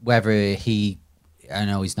 Whether I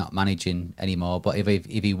know he's not managing anymore, but if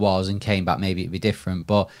he was and came back, maybe it'd be different.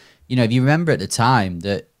 But if you remember at the time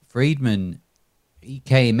that Friedman, he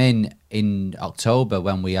came in October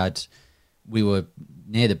when we were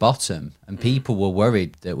near the bottom, and people were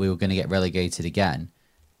worried that we were going to get relegated again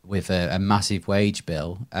with a massive wage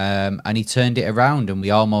bill. And he turned it around, and we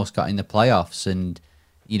almost got in the playoffs. And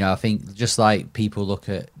I think just like people look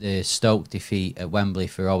at the Stoke defeat at Wembley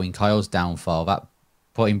for Owen Coyle's downfall, that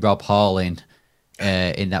putting Rob Hall in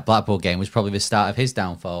that Blackpool game was probably the start of his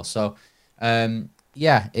downfall. So,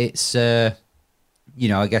 it's I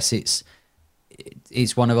guess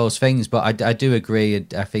it's one of those things. But I do agree.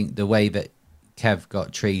 I think the way that Kev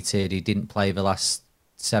got treated, he didn't play the last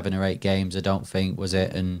 7 or 8 games, I don't think, was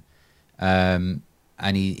it? And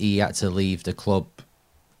he had to leave the club,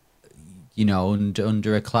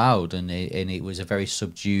 under a cloud, and it was a very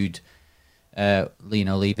subdued,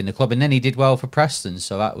 leaving the club. And then he did well for Preston,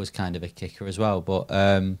 so that was kind of a kicker as well. But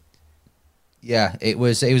it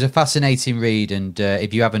was a fascinating read, and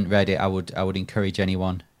if you haven't read it, I would encourage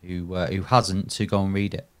anyone who hasn't to go and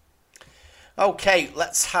read it. Okay,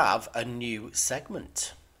 let's have a new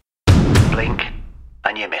segment. Blink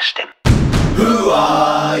and you missed him. Who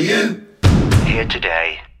are you? Here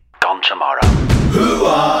today, gone tomorrow. Who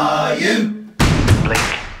are you?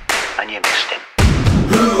 Blink and you missed him.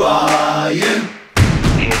 Who are you?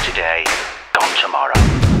 Here today, gone tomorrow.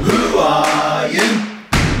 Who are you?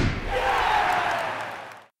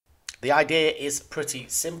 The idea is pretty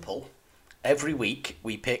simple. Every week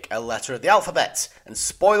we pick a letter of the alphabet, and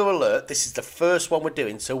spoiler alert, this is the first one we're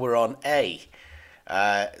doing, so we're on A.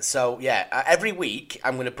 Every week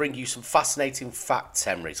I'm going to bring you some fascinating facts,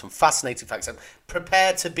 Henry. Some fascinating facts.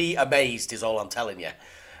 Prepare to be amazed is all I'm telling you.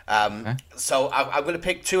 Okay. So I'm going to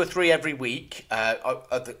pick 2 or 3 every week,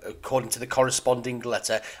 according to the corresponding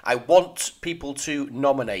letter. I want people to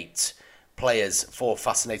nominate players for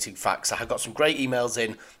fascinating facts. I have got some great emails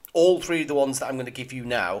in. All 3 of the ones that I'm going to give you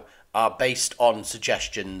now are based on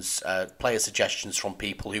suggestions, player suggestions from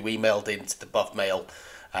people who emailed into the Buff Mail.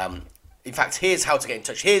 In fact, here's how to get in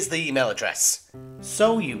touch. Here's the email address.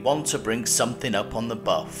 So you want to bring something up on the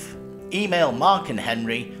Buff? Email Mark and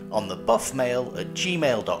Henry on the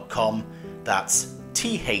buffmail@gmail.com. That's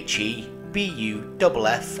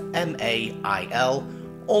THEBUFFMAIL,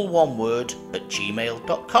 all one word, at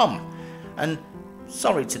gmail.com. And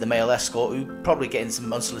sorry to the mail escort, who probably getting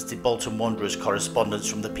some unsolicited Bolton Wanderers correspondence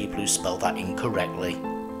from the people who spelled that incorrectly.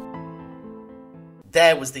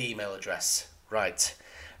 There was the email address. Right.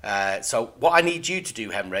 So what I need you to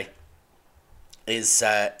do, Henry, is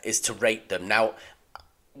to rate them. Now,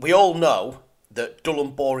 we all know that dull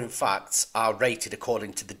and boring facts are rated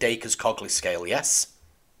according to the Dacres-Cogley scale, yes?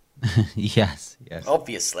 Yes.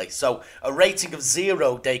 Obviously. So a rating of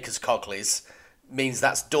 0 Dacres-Cogleys means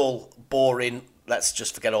that's dull, boring, let's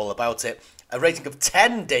just forget all about it. A rating of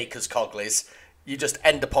 10 Dacres-Cogleys, you just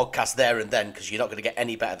end the podcast there and then, because you're not going to get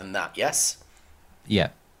any better than that, yes?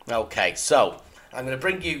 Yeah. Okay, so I'm going to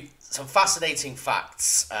bring you some fascinating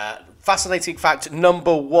facts. Fascinating fact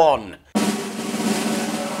number 1.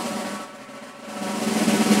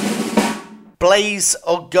 Blaise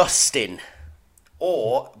Augustin,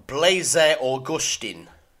 or Blaise Augustin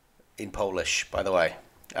in Polish, by the way.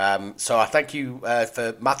 So I thank you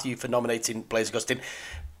for Matthew for nominating Blaise Augustin.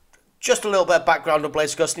 Just a little bit of background on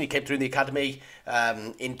Blaise Augustin. He came through in the academy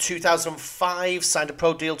in 2005, signed a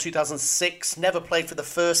pro deal 2006, never played for the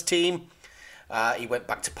first team. He went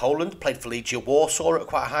back to Poland, played for Legia Warsaw at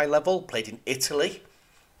quite a high level, played in Italy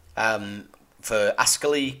for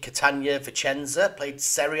Ascoli, Catania, Vicenza, played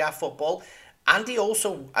Serie A football. And he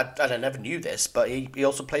also, I never knew this, but he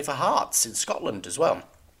also played for Hearts in Scotland as well.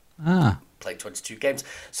 Played 22 games.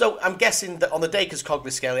 So I'm guessing that on the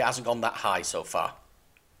Dacres-Cogley scale, it hasn't gone that high so far.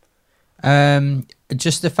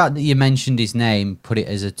 Just the fact that you mentioned his name put it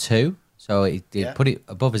as a 2. So it put it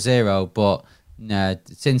above a 0. But no,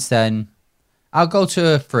 since then, I'll go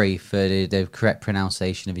to a 3 for the correct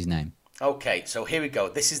pronunciation of his name. Okay, so here we go.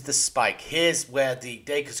 This is the spike. Here's where the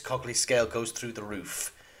Dacres-Cogley scale goes through the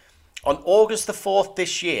roof. On August the 4th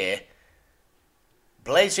this year,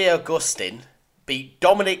 Blaise Augustin beat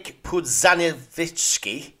Dominik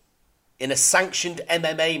Pudzianowski in a sanctioned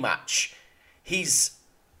MMA match. He's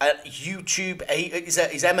a YouTube, he's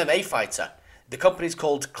MMA fighter. The company's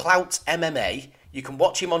called Clout MMA. You can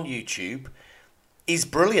watch him on YouTube. He's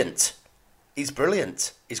brilliant. He's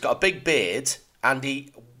got a big beard and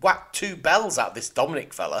he whacked 2 bells at this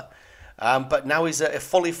Dominic fella. But now he's a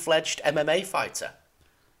fully fledged MMA fighter.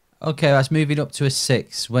 Okay, that's moving up to a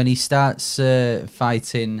 6. When he starts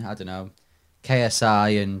fighting, I don't know,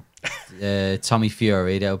 KSI and Tommy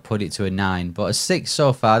Fury, they'll put it to a 9. But a 6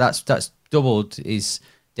 so far, that's doubled his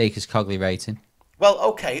Dacres-Cogley rating. Well,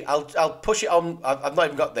 okay, I'll push it on. I've not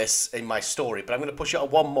even got this in my story, but I'm going to push it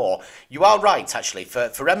on one more. You are right, actually. For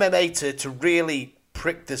MMA to really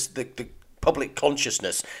prick the public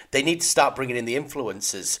consciousness, they need to start bringing in the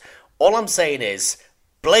influencers. All I'm saying is,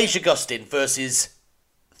 Blaise Augustin versus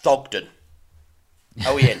Thogden.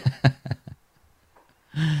 Are we in?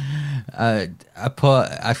 I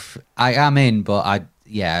am in, but I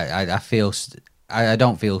feel I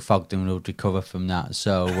don't feel Thogden will recover from that.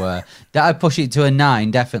 So that I'd push it to a 9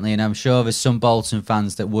 definitely, and I'm sure there's some Bolton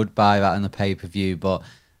fans that would buy that on the pay-per-view, but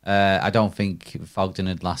I don't think Thogden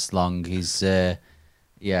would last long. He's anyway,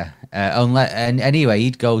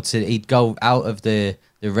 he'd go out of the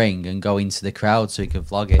ring and go into the crowd so he could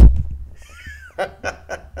vlog it.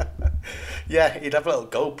 Yeah, he'd have a little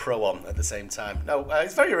GoPro on at the same time. No,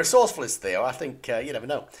 it's very resourceful, is Theo. I think you never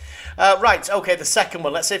know. Right, okay, the second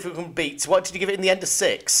one. Let's see if we can beat. What did you give it in the end, of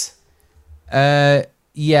 6?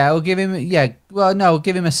 I'll give him. Yeah, well, no, I'll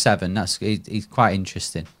give him a 7. He's quite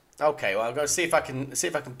interesting. Okay, well, I'm going to see if I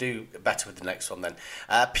can do better with the next one then.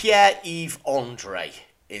 Pierre-Yves Andre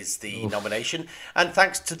is the nomination, and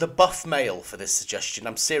thanks to the Buff Mail for this suggestion.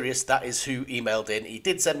 I'm serious, that is who emailed in. He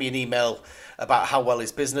did send me an email about how well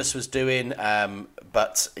his business was doing,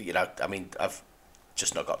 but I've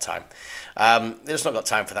just not got time. Just not got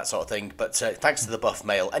time for that sort of thing, but thanks to the Buff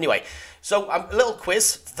Mail. Anyway, so a little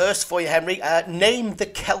quiz first for you, Henry. Name the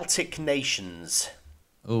Celtic nations.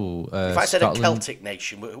 If I said Scotland, a Celtic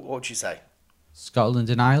nation, what would you say? Scotland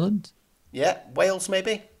and Ireland? Yeah, Wales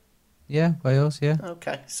maybe? Yeah, Wales, yeah.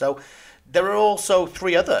 Okay, so there are also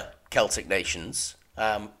 3 other Celtic nations.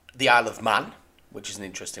 The Isle of Man, which is an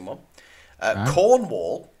interesting one. Right.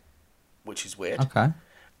 Cornwall, which is weird. Okay.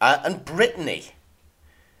 And Brittany.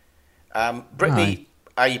 Brittany,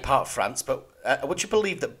 i.e. part of France, but would you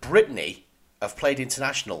believe that Brittany have played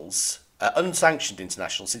internationals, unsanctioned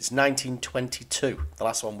internationals, since 1922? The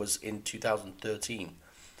last one was in 2013.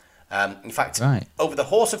 In fact, over the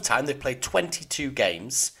course of time, they've played 22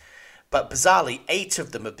 games. But bizarrely, 8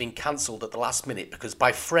 of them have been cancelled at the last minute because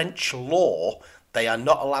by French law, they are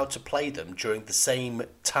not allowed to play them during the same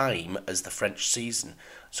time as the French season.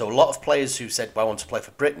 So a lot of players who said, well, I want to play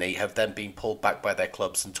for Brittany have then been pulled back by their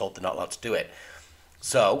clubs and told they're not allowed to do it.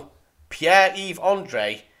 So Pierre-Yves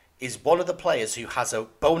Andre is one of the players who has a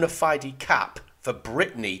bona fide cap for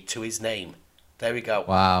Brittany to his name. There we go.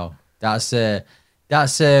 Wow. I'll give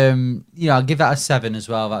that a 7 as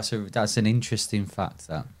well. That's an interesting fact,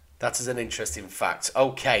 that. That is an interesting fact.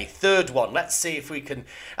 Okay, third one. Let's see if we can...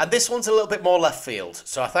 And this one's a little bit more left field.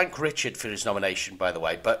 So I thank Richard for his nomination, by the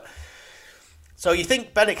way. But so you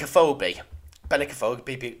think Benik Afobe.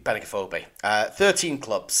 13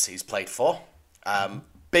 clubs he's played for.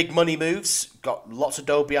 Big money moves. Got lots of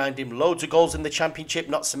dough behind him. Loads of goals in the Championship.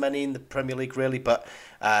 Not so many in the Premier League, really. But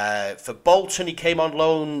for Bolton, he came on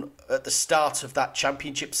loan at the start of that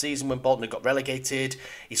Championship season when Bolton had got relegated.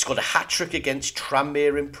 He scored a hat-trick against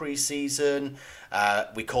Tranmere in pre-season.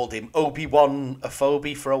 We called him Obi-Wan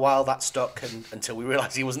Afobe for a while. That stuck until we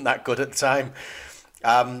realised he wasn't that good at the time.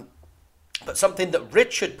 But something that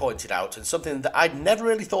Richard pointed out and something that I'd never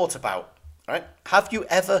really thought about. Right? Have you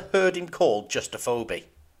ever heard him called just Afobe?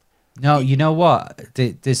 No, you know what?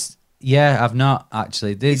 I've not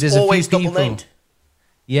actually. There's always a few double people. named.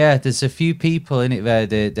 Yeah, there's a few people in it where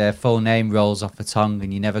their full name rolls off the tongue,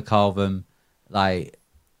 and you never call them like.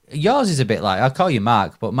 Yours is a bit like, I'll call you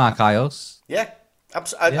Mark, but Mark Isles. Yeah.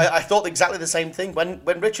 I thought exactly the same thing. When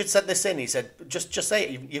Richard said this in, he said, just say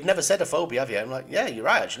it. You've never said a phobia, have you? I'm like, yeah, you're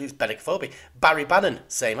right, actually. It's Benicophobia. Barry Bannon,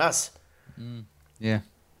 same as. Yeah.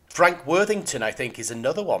 Frank Worthington, I think, is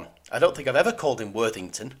another one. I don't think I've ever called him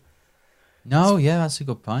Worthington. No, yeah, that's a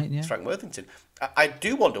good point, yeah. It's Frank Worthington. I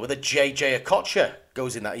do wonder whether JJ Okocha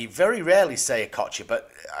goes in that. You very rarely say Okocha, but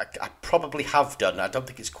I probably have done. I don't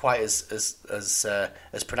think it's quite as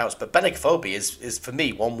pronounced. But Benicophobia is for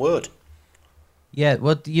me one word. Yeah,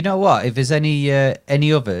 well, you know what? If there's any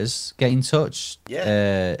others, get in touch.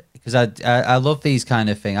 Yeah. Because I love these kind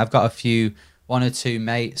of thing. I've got one or two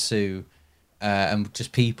mates who, and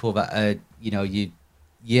just people that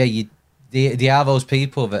they are those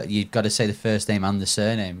people that you've got to say the first name and the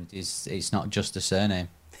surname. It's not just the surname.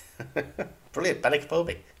 Brilliant,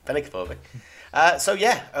 Benicophobia. What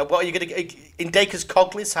are you going to in Dacre's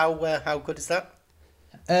Coglis? How good is that?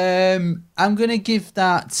 I'm gonna give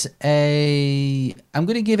that I'm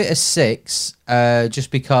gonna give it a 6,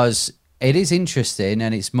 just because it is interesting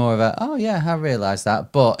and it's more of a I realised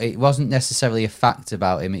that, but it wasn't necessarily a fact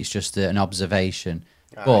about him. It's just an observation.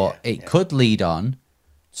 It could lead on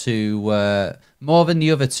to more than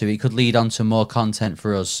the other two. It could lead on to more content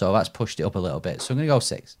for us, so that's pushed it up a little bit. So I'm gonna go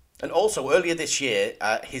 6. And also earlier this year,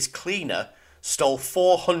 his cleaner stole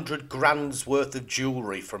 400 grand's worth of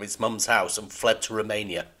jewellery from his mum's house and fled to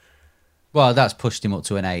Romania. Well, that's pushed him up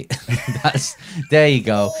to an 8. There you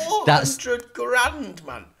go. 400 grand,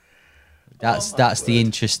 man. That's the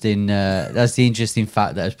interesting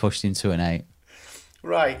fact that has pushed him to an 8.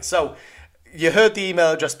 Right. So you heard the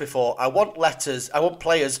email address before. I want letters. I want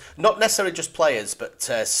players, not necessarily just players, but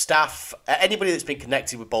staff, anybody that's been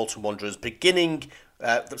connected with Bolton Wanderers, the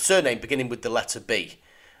surname beginning with the letter B.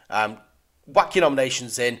 Whack your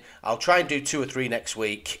nominations in. I'll try and do 2 or 3 next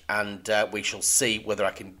week, and we shall see whether I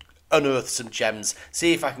can unearth some gems,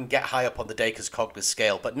 see if I can get high up on the Dacre's Coglis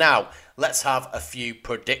scale. But now, let's have a few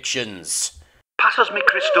predictions. Pass us me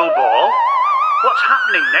crystal ball. What's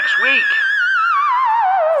happening next week?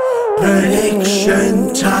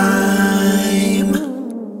 Prediction time.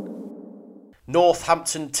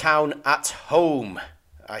 Northampton Town at home.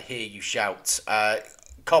 I hear you shout.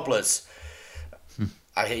 Cobblers.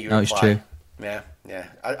 I hear you reply. No, it's true. Yeah.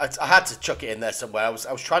 I had to chuck it in there somewhere. I was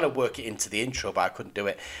trying to work it into the intro, but I couldn't do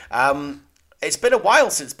it. It's been a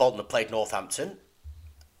while since Bolton have played Northampton.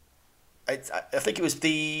 I think it was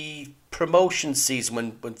the promotion season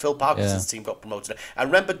when Phil Parkinson's team got promoted. I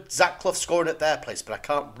remember Zach Clough scoring at their place, but I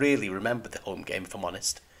can't really remember the home game, if I'm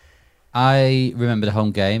honest. I remember the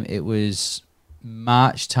home game. It was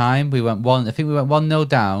March time. We went 1-0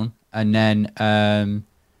 down, and then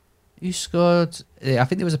who scored? I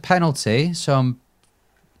think there was a penalty. So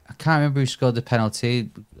I can't remember who scored the penalty.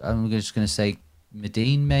 I'm just going to say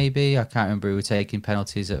Medine, maybe. I can't remember who were taking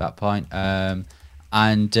penalties at that point.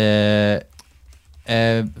 And Phil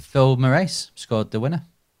Moraes scored the winner.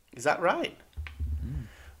 Is that right?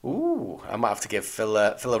 Ooh, I might have to give Phil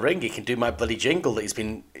a ring. He can do my bloody jingle that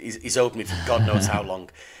he's owed me for God knows how long.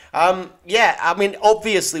 I mean,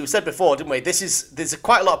 obviously, we said before, didn't we? There's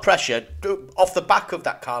quite a lot of pressure off the back of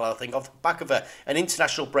that Carlisle thing, off the back of an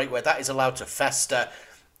international break where that is allowed to fester,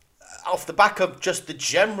 off the back of just the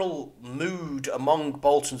general mood among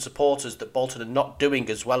Bolton supporters that Bolton are not doing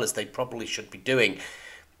as well as they probably should be doing.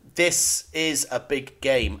 This is a big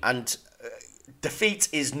game, and defeat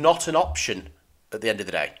is not an option at the end of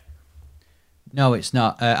the day. No, it's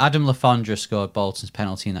not. Adam Lafondra scored Bolton's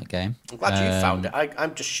penalty in that game. I'm glad you found it.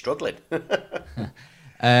 I'm just struggling.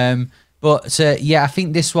 I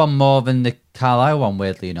think this one more than the Carlisle one,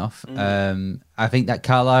 weirdly enough. I think that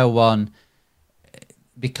Carlisle one,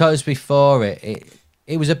 because before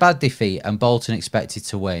it was a bad defeat and Bolton expected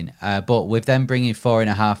to win. But with them bringing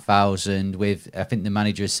 4,500, I think the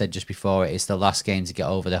manager has said just before it's the last game to get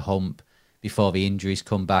over the hump before the injuries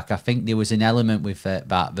come back. I think there was an element with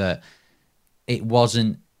that it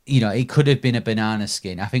wasn't, it could have been a banana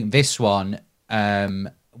skin. I think this one,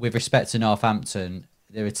 with respect to Northampton,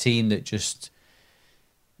 they're a team that just,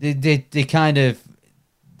 you can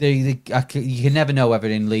never know whether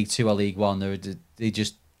in League 2 or League 1, they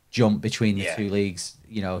just jump between the two leagues,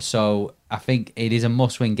 so I think it is a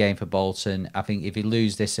must-win game for Bolton. I think if you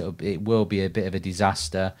lose this, it will be a bit of a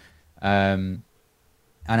disaster. And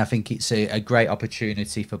I think it's a great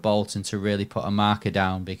opportunity for Bolton to really put a marker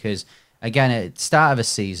down because, again, at the start of the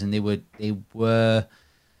season, they were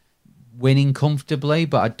winning comfortably,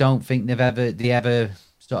 but I don't think they ever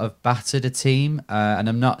sort of battered a team, and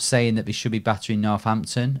I'm not saying that they should be battering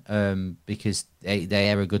Northampton because they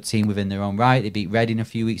are a good team within their own right. They beat Reading a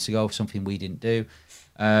few weeks ago, something we didn't do.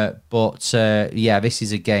 But this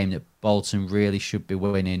is a game that Bolton really should be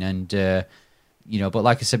winning, and but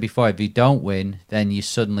like I said before, if you don't win, then you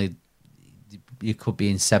could be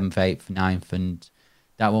in 7th, 8th, 9th, and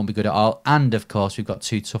that won't be good at all. And of course, we've got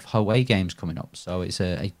 2 tough away games coming up, so it's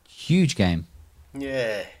a huge game.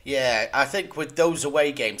 Yeah. I think with those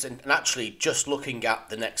away games, and actually just looking at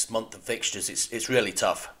the next month of fixtures, it's really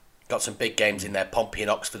tough. Got some big games in there, Pompey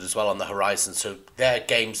and Oxford as well on the horizon. So they're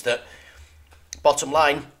games that, bottom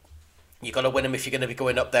line, you've got to win them if you're going to be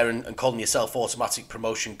going up there and calling yourself automatic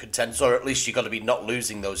promotion contenders, or at least you've got to be not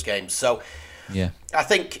losing those games. So yeah, I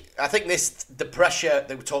think the pressure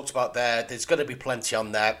that we talked about there's going to be plenty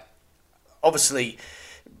on there. Obviously,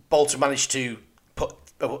 Bolton managed to put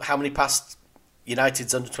how many past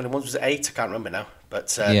United's under 21s? Was it 8? I can't remember now.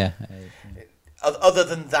 But other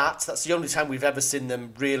than that, that's the only time we've ever seen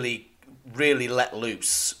them really let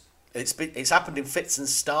loose. It's happened in fits and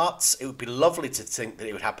starts. It would be lovely to think that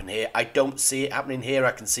it would happen here. I don't see it happening here.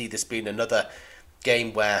 I can see this being another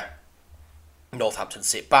game where Northampton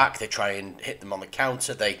sit back, they try and hit them on the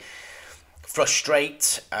counter, they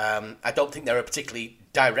frustrate. I don't think they're a particularly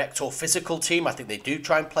direct or physical team. I think they do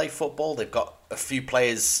try and play football. They've got a few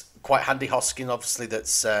players quite handy. Hoskins, obviously,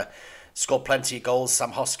 that's scored plenty of goals.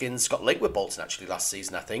 Sam Hoskins got linked with Bolton actually last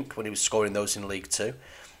season, I think, when he was scoring those in League Two.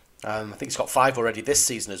 I think he's got 5 already this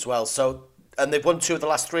season as well. So, and they've won 2 of the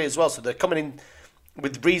last 3 as well. So they're coming in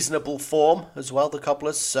with reasonable form as well, the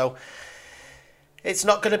Cobblers. So it's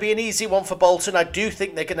not going to be an easy one for Bolton. I do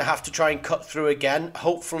think they're going to have to try and cut through again.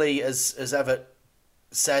 Hopefully, as Everett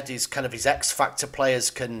said, his X factor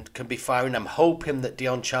players can be firing. I'm hoping that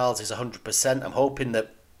Dion Charles is 100%. I'm hoping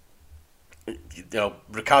that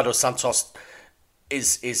Ricardo Santos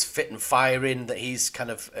is fit and firing, that he's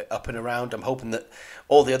kind of up and around. I'm hoping that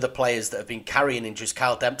all the other players that have been carrying injuries,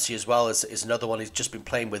 Kyle Dempsey as well is another one who's just been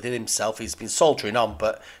playing within himself. He's been soldiering on,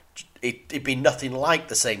 but it'd been nothing like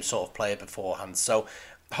the same sort of player beforehand. So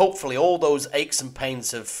hopefully all those aches and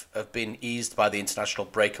pains have been eased by the international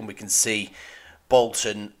break, and we can see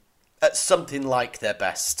Bolton at something like their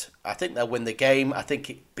best. I think they'll win the game. I think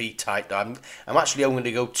it'd be tight though. I'm actually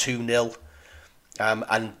only going to go 2-0,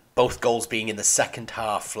 and both goals being in the second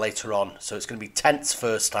half later on. So it's going to be tense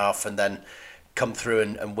first half and then come through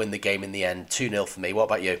and win the game in the end. 2-0 for me. What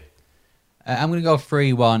about you? I'm going to go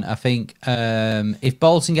 3-1. I think if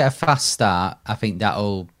Bolton get a fast start, I think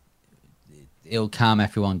it'll calm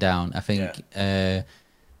everyone down. I think I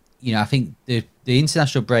think the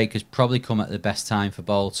international break has probably come at the best time for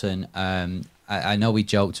Bolton. I know we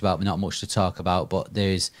joked about not much to talk about, but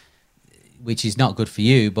which is not good for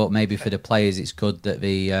you, but maybe for the players it's good that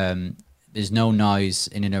there's no noise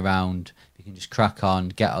in and around. You can just crack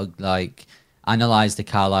on, analyse the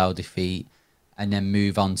Carlisle defeat, and then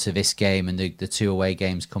move on to this game and the 2 away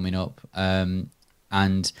games coming up. And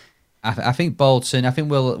I think Bolton,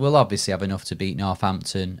 we'll obviously have enough to beat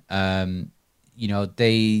Northampton. They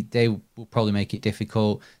will probably make it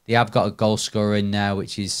difficult. They have got a goal scorer in there,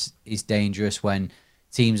 which is dangerous when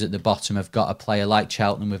teams at the bottom have got a player like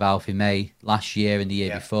Cheltenham with Alfie May last year and the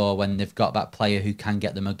year before, when they've got that player who can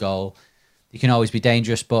get them a goal. It can always be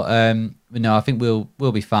dangerous, but no, I think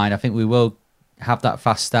we'll be fine. I think we will have that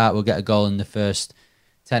fast start. We'll get a goal in the first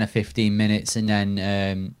 10 or 15 minutes and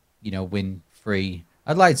then win 3.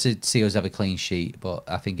 I'd like to see us have a clean sheet, but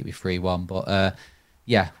I think it'd be 3-1. But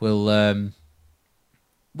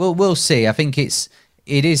we'll see. I think it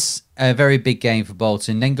is a very big game for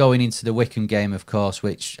Bolton. Then going into the Wycombe game, of course,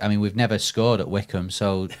 which, we've never scored at Wycombe,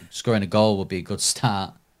 so scoring a goal would be a good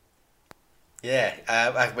start. Yeah,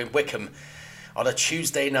 Wycombe on a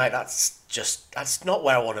Tuesday night, that's not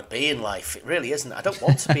where I want to be in life. It really isn't. I don't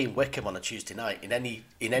want to be in Wycombe on a Tuesday night in any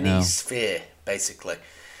sphere, basically.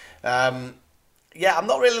 I'm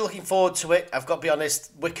not really looking forward to it. I've got to be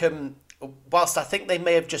honest. Wycombe, whilst I think they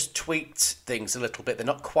may have just tweaked things a little bit, they're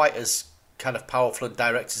not quite as kind of powerful and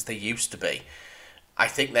direct as they used to be. I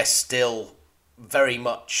think they're still very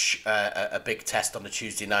much a big test on a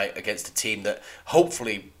Tuesday night against a team that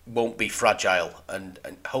hopefully won't be fragile, and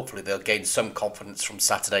hopefully they'll gain some confidence from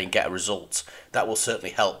Saturday and get a result. That will certainly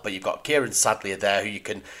help. But you've got Kieran Sadlier there, who you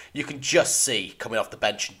can just see coming off the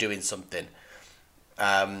bench and doing something.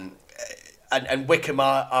 And Wycombe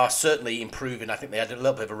are certainly improving. I think they had a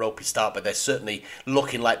little bit of a ropey start, but they're certainly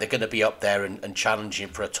looking like they're going to be up there and challenging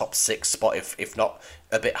for a top 6 spot, if not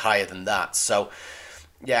a bit higher than that. So,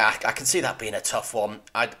 yeah, I can see that being a tough one.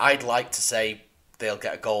 I'd like to say they'll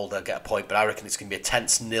get a goal, they'll get a point, but I reckon it's going to be a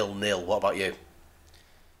tense 0-0. What about you?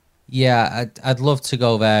 Yeah, I'd love to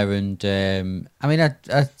go there, and I mean, I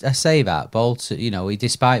say that Bolton,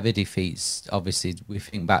 despite the defeats, obviously we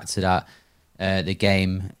think back to that the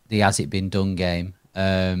game, the Has It Been Done game,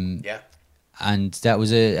 Yeah. and that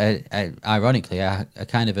was ironically a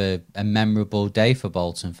kind of a memorable day for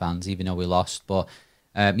Bolton fans, even though we lost. But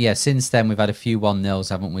yeah, since then we've had a few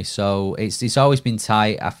 1-0s, haven't we? So it's always been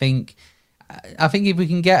tight. I think if we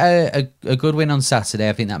can get a good win on Saturday,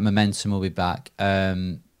 I think that momentum will be back.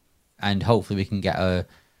 And hopefully we can get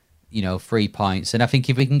 3 points. And I think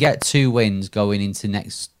if we can get 2 wins going into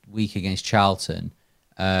next week against Charlton,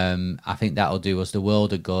 I think that'll do us the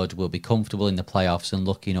world of good. We'll be comfortable in the playoffs and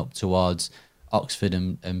looking up towards Oxford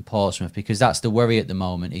and Portsmouth, because that's the worry at the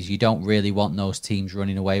moment, is you don't really want those teams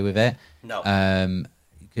running away with it. No.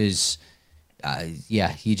 Because,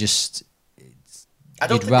 you just... I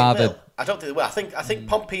don't think they will. I don't think they will. I think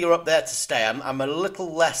Pompey are up there to stay. I'm a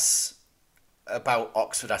little less about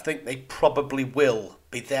Oxford. I think they probably will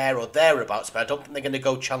be there or thereabouts, but I don't think they're going to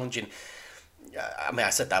go challenging. I mean, I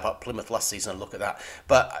said that about Plymouth last season, and look at that.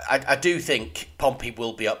 But I do think Pompey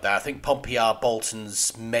will be up there. I think Pompey are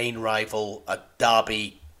Bolton's main rival.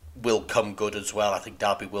 Derby will come good as well. I think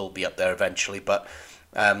Derby will be up there eventually, but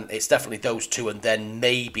it's definitely those two, and then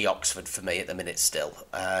maybe Oxford for me at the minute still.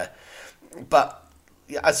 But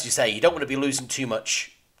as you say, you don't want to be losing too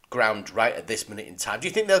much ground right at this minute in time. Do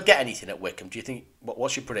you think they'll get anything at Wycombe? Do you think?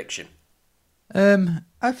 What's your prediction?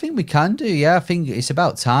 I think we can do. Yeah, I think it's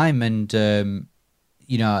about time, and I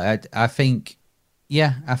think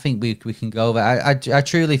we can go there. I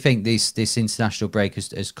truly think this international break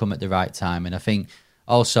has come at the right time, and I think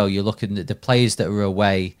also you're looking at the players that are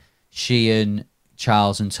away. Sheehan,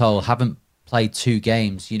 Charles, and Toll haven't played 2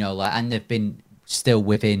 games. And they've been still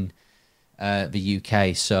within the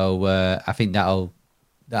UK, so I think that'll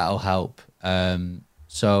help.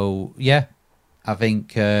 So yeah, I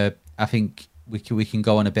think we can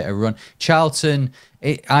go on a bit of a run. Charlton,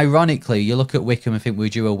 ironically, you look at Wycombe and think we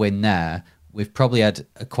drew a win there. We've probably had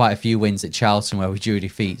quite a few wins at Charlton where we drew a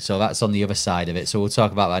defeat, so that's on the other side of it. So we'll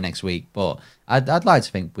talk about that next week. But I'd like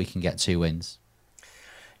to think we can get 2 wins.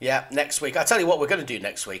 Yeah, next week. I'll tell you what we're going to do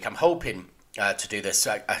next week. I'm hoping to do this.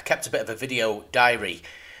 I kept a bit of a video diary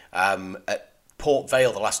at Port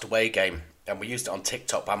Vale, the last away game, and we used it on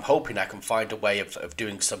TikTok. But I'm hoping I can find a way of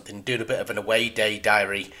doing something, doing a bit of an away day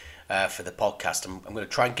diary for the podcast. I'm going to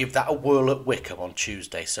try and give that a whirl at Wycombe on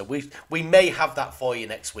Tuesday. So we may have that for you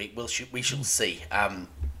next week. We shall see.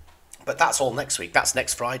 But that's all next week. That's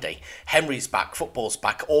next Friday. Henry's back. Football's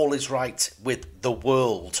back. All is right with the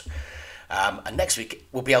world. And next week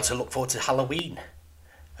we'll be able to look forward to Halloween.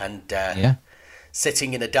 And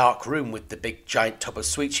sitting in a dark room with the big giant tub of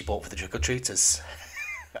sweets you bought for the trick-or-treaters.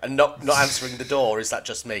 And not answering the door. Is that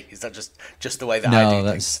just me? Is that just the way that I do things?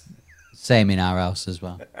 No, that's same in our house as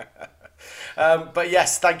well. But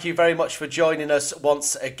yes, thank you very much for joining us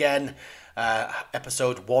once again.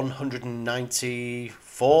 Episode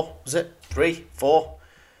 194, was it? 3, 4?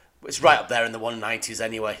 It's right up there in the 190s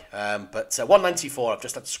anyway. But 194, I've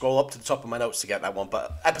just had to scroll up to the top of my notes to get that one.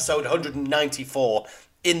 But episode 194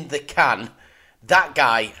 in the can. That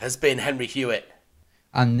guy has been Henry Hewitt.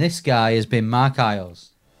 And this guy has been Mark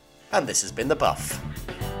Isles. And this has been The Buff.